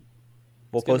message.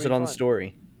 We'll post it on the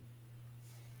story.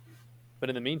 But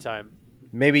in the meantime,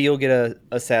 maybe you'll get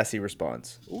a sassy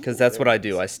response, because that's what I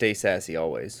do. I stay sassy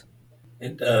always.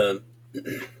 And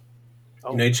you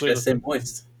just gotta stay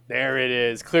moist. There it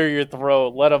is. Clear your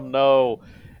throat. Let them know.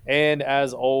 And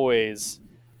as always,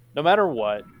 no matter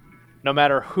what, no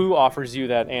matter who offers you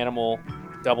that animal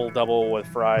double with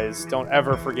fries, don't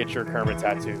ever forget your Kermit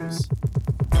tattoos.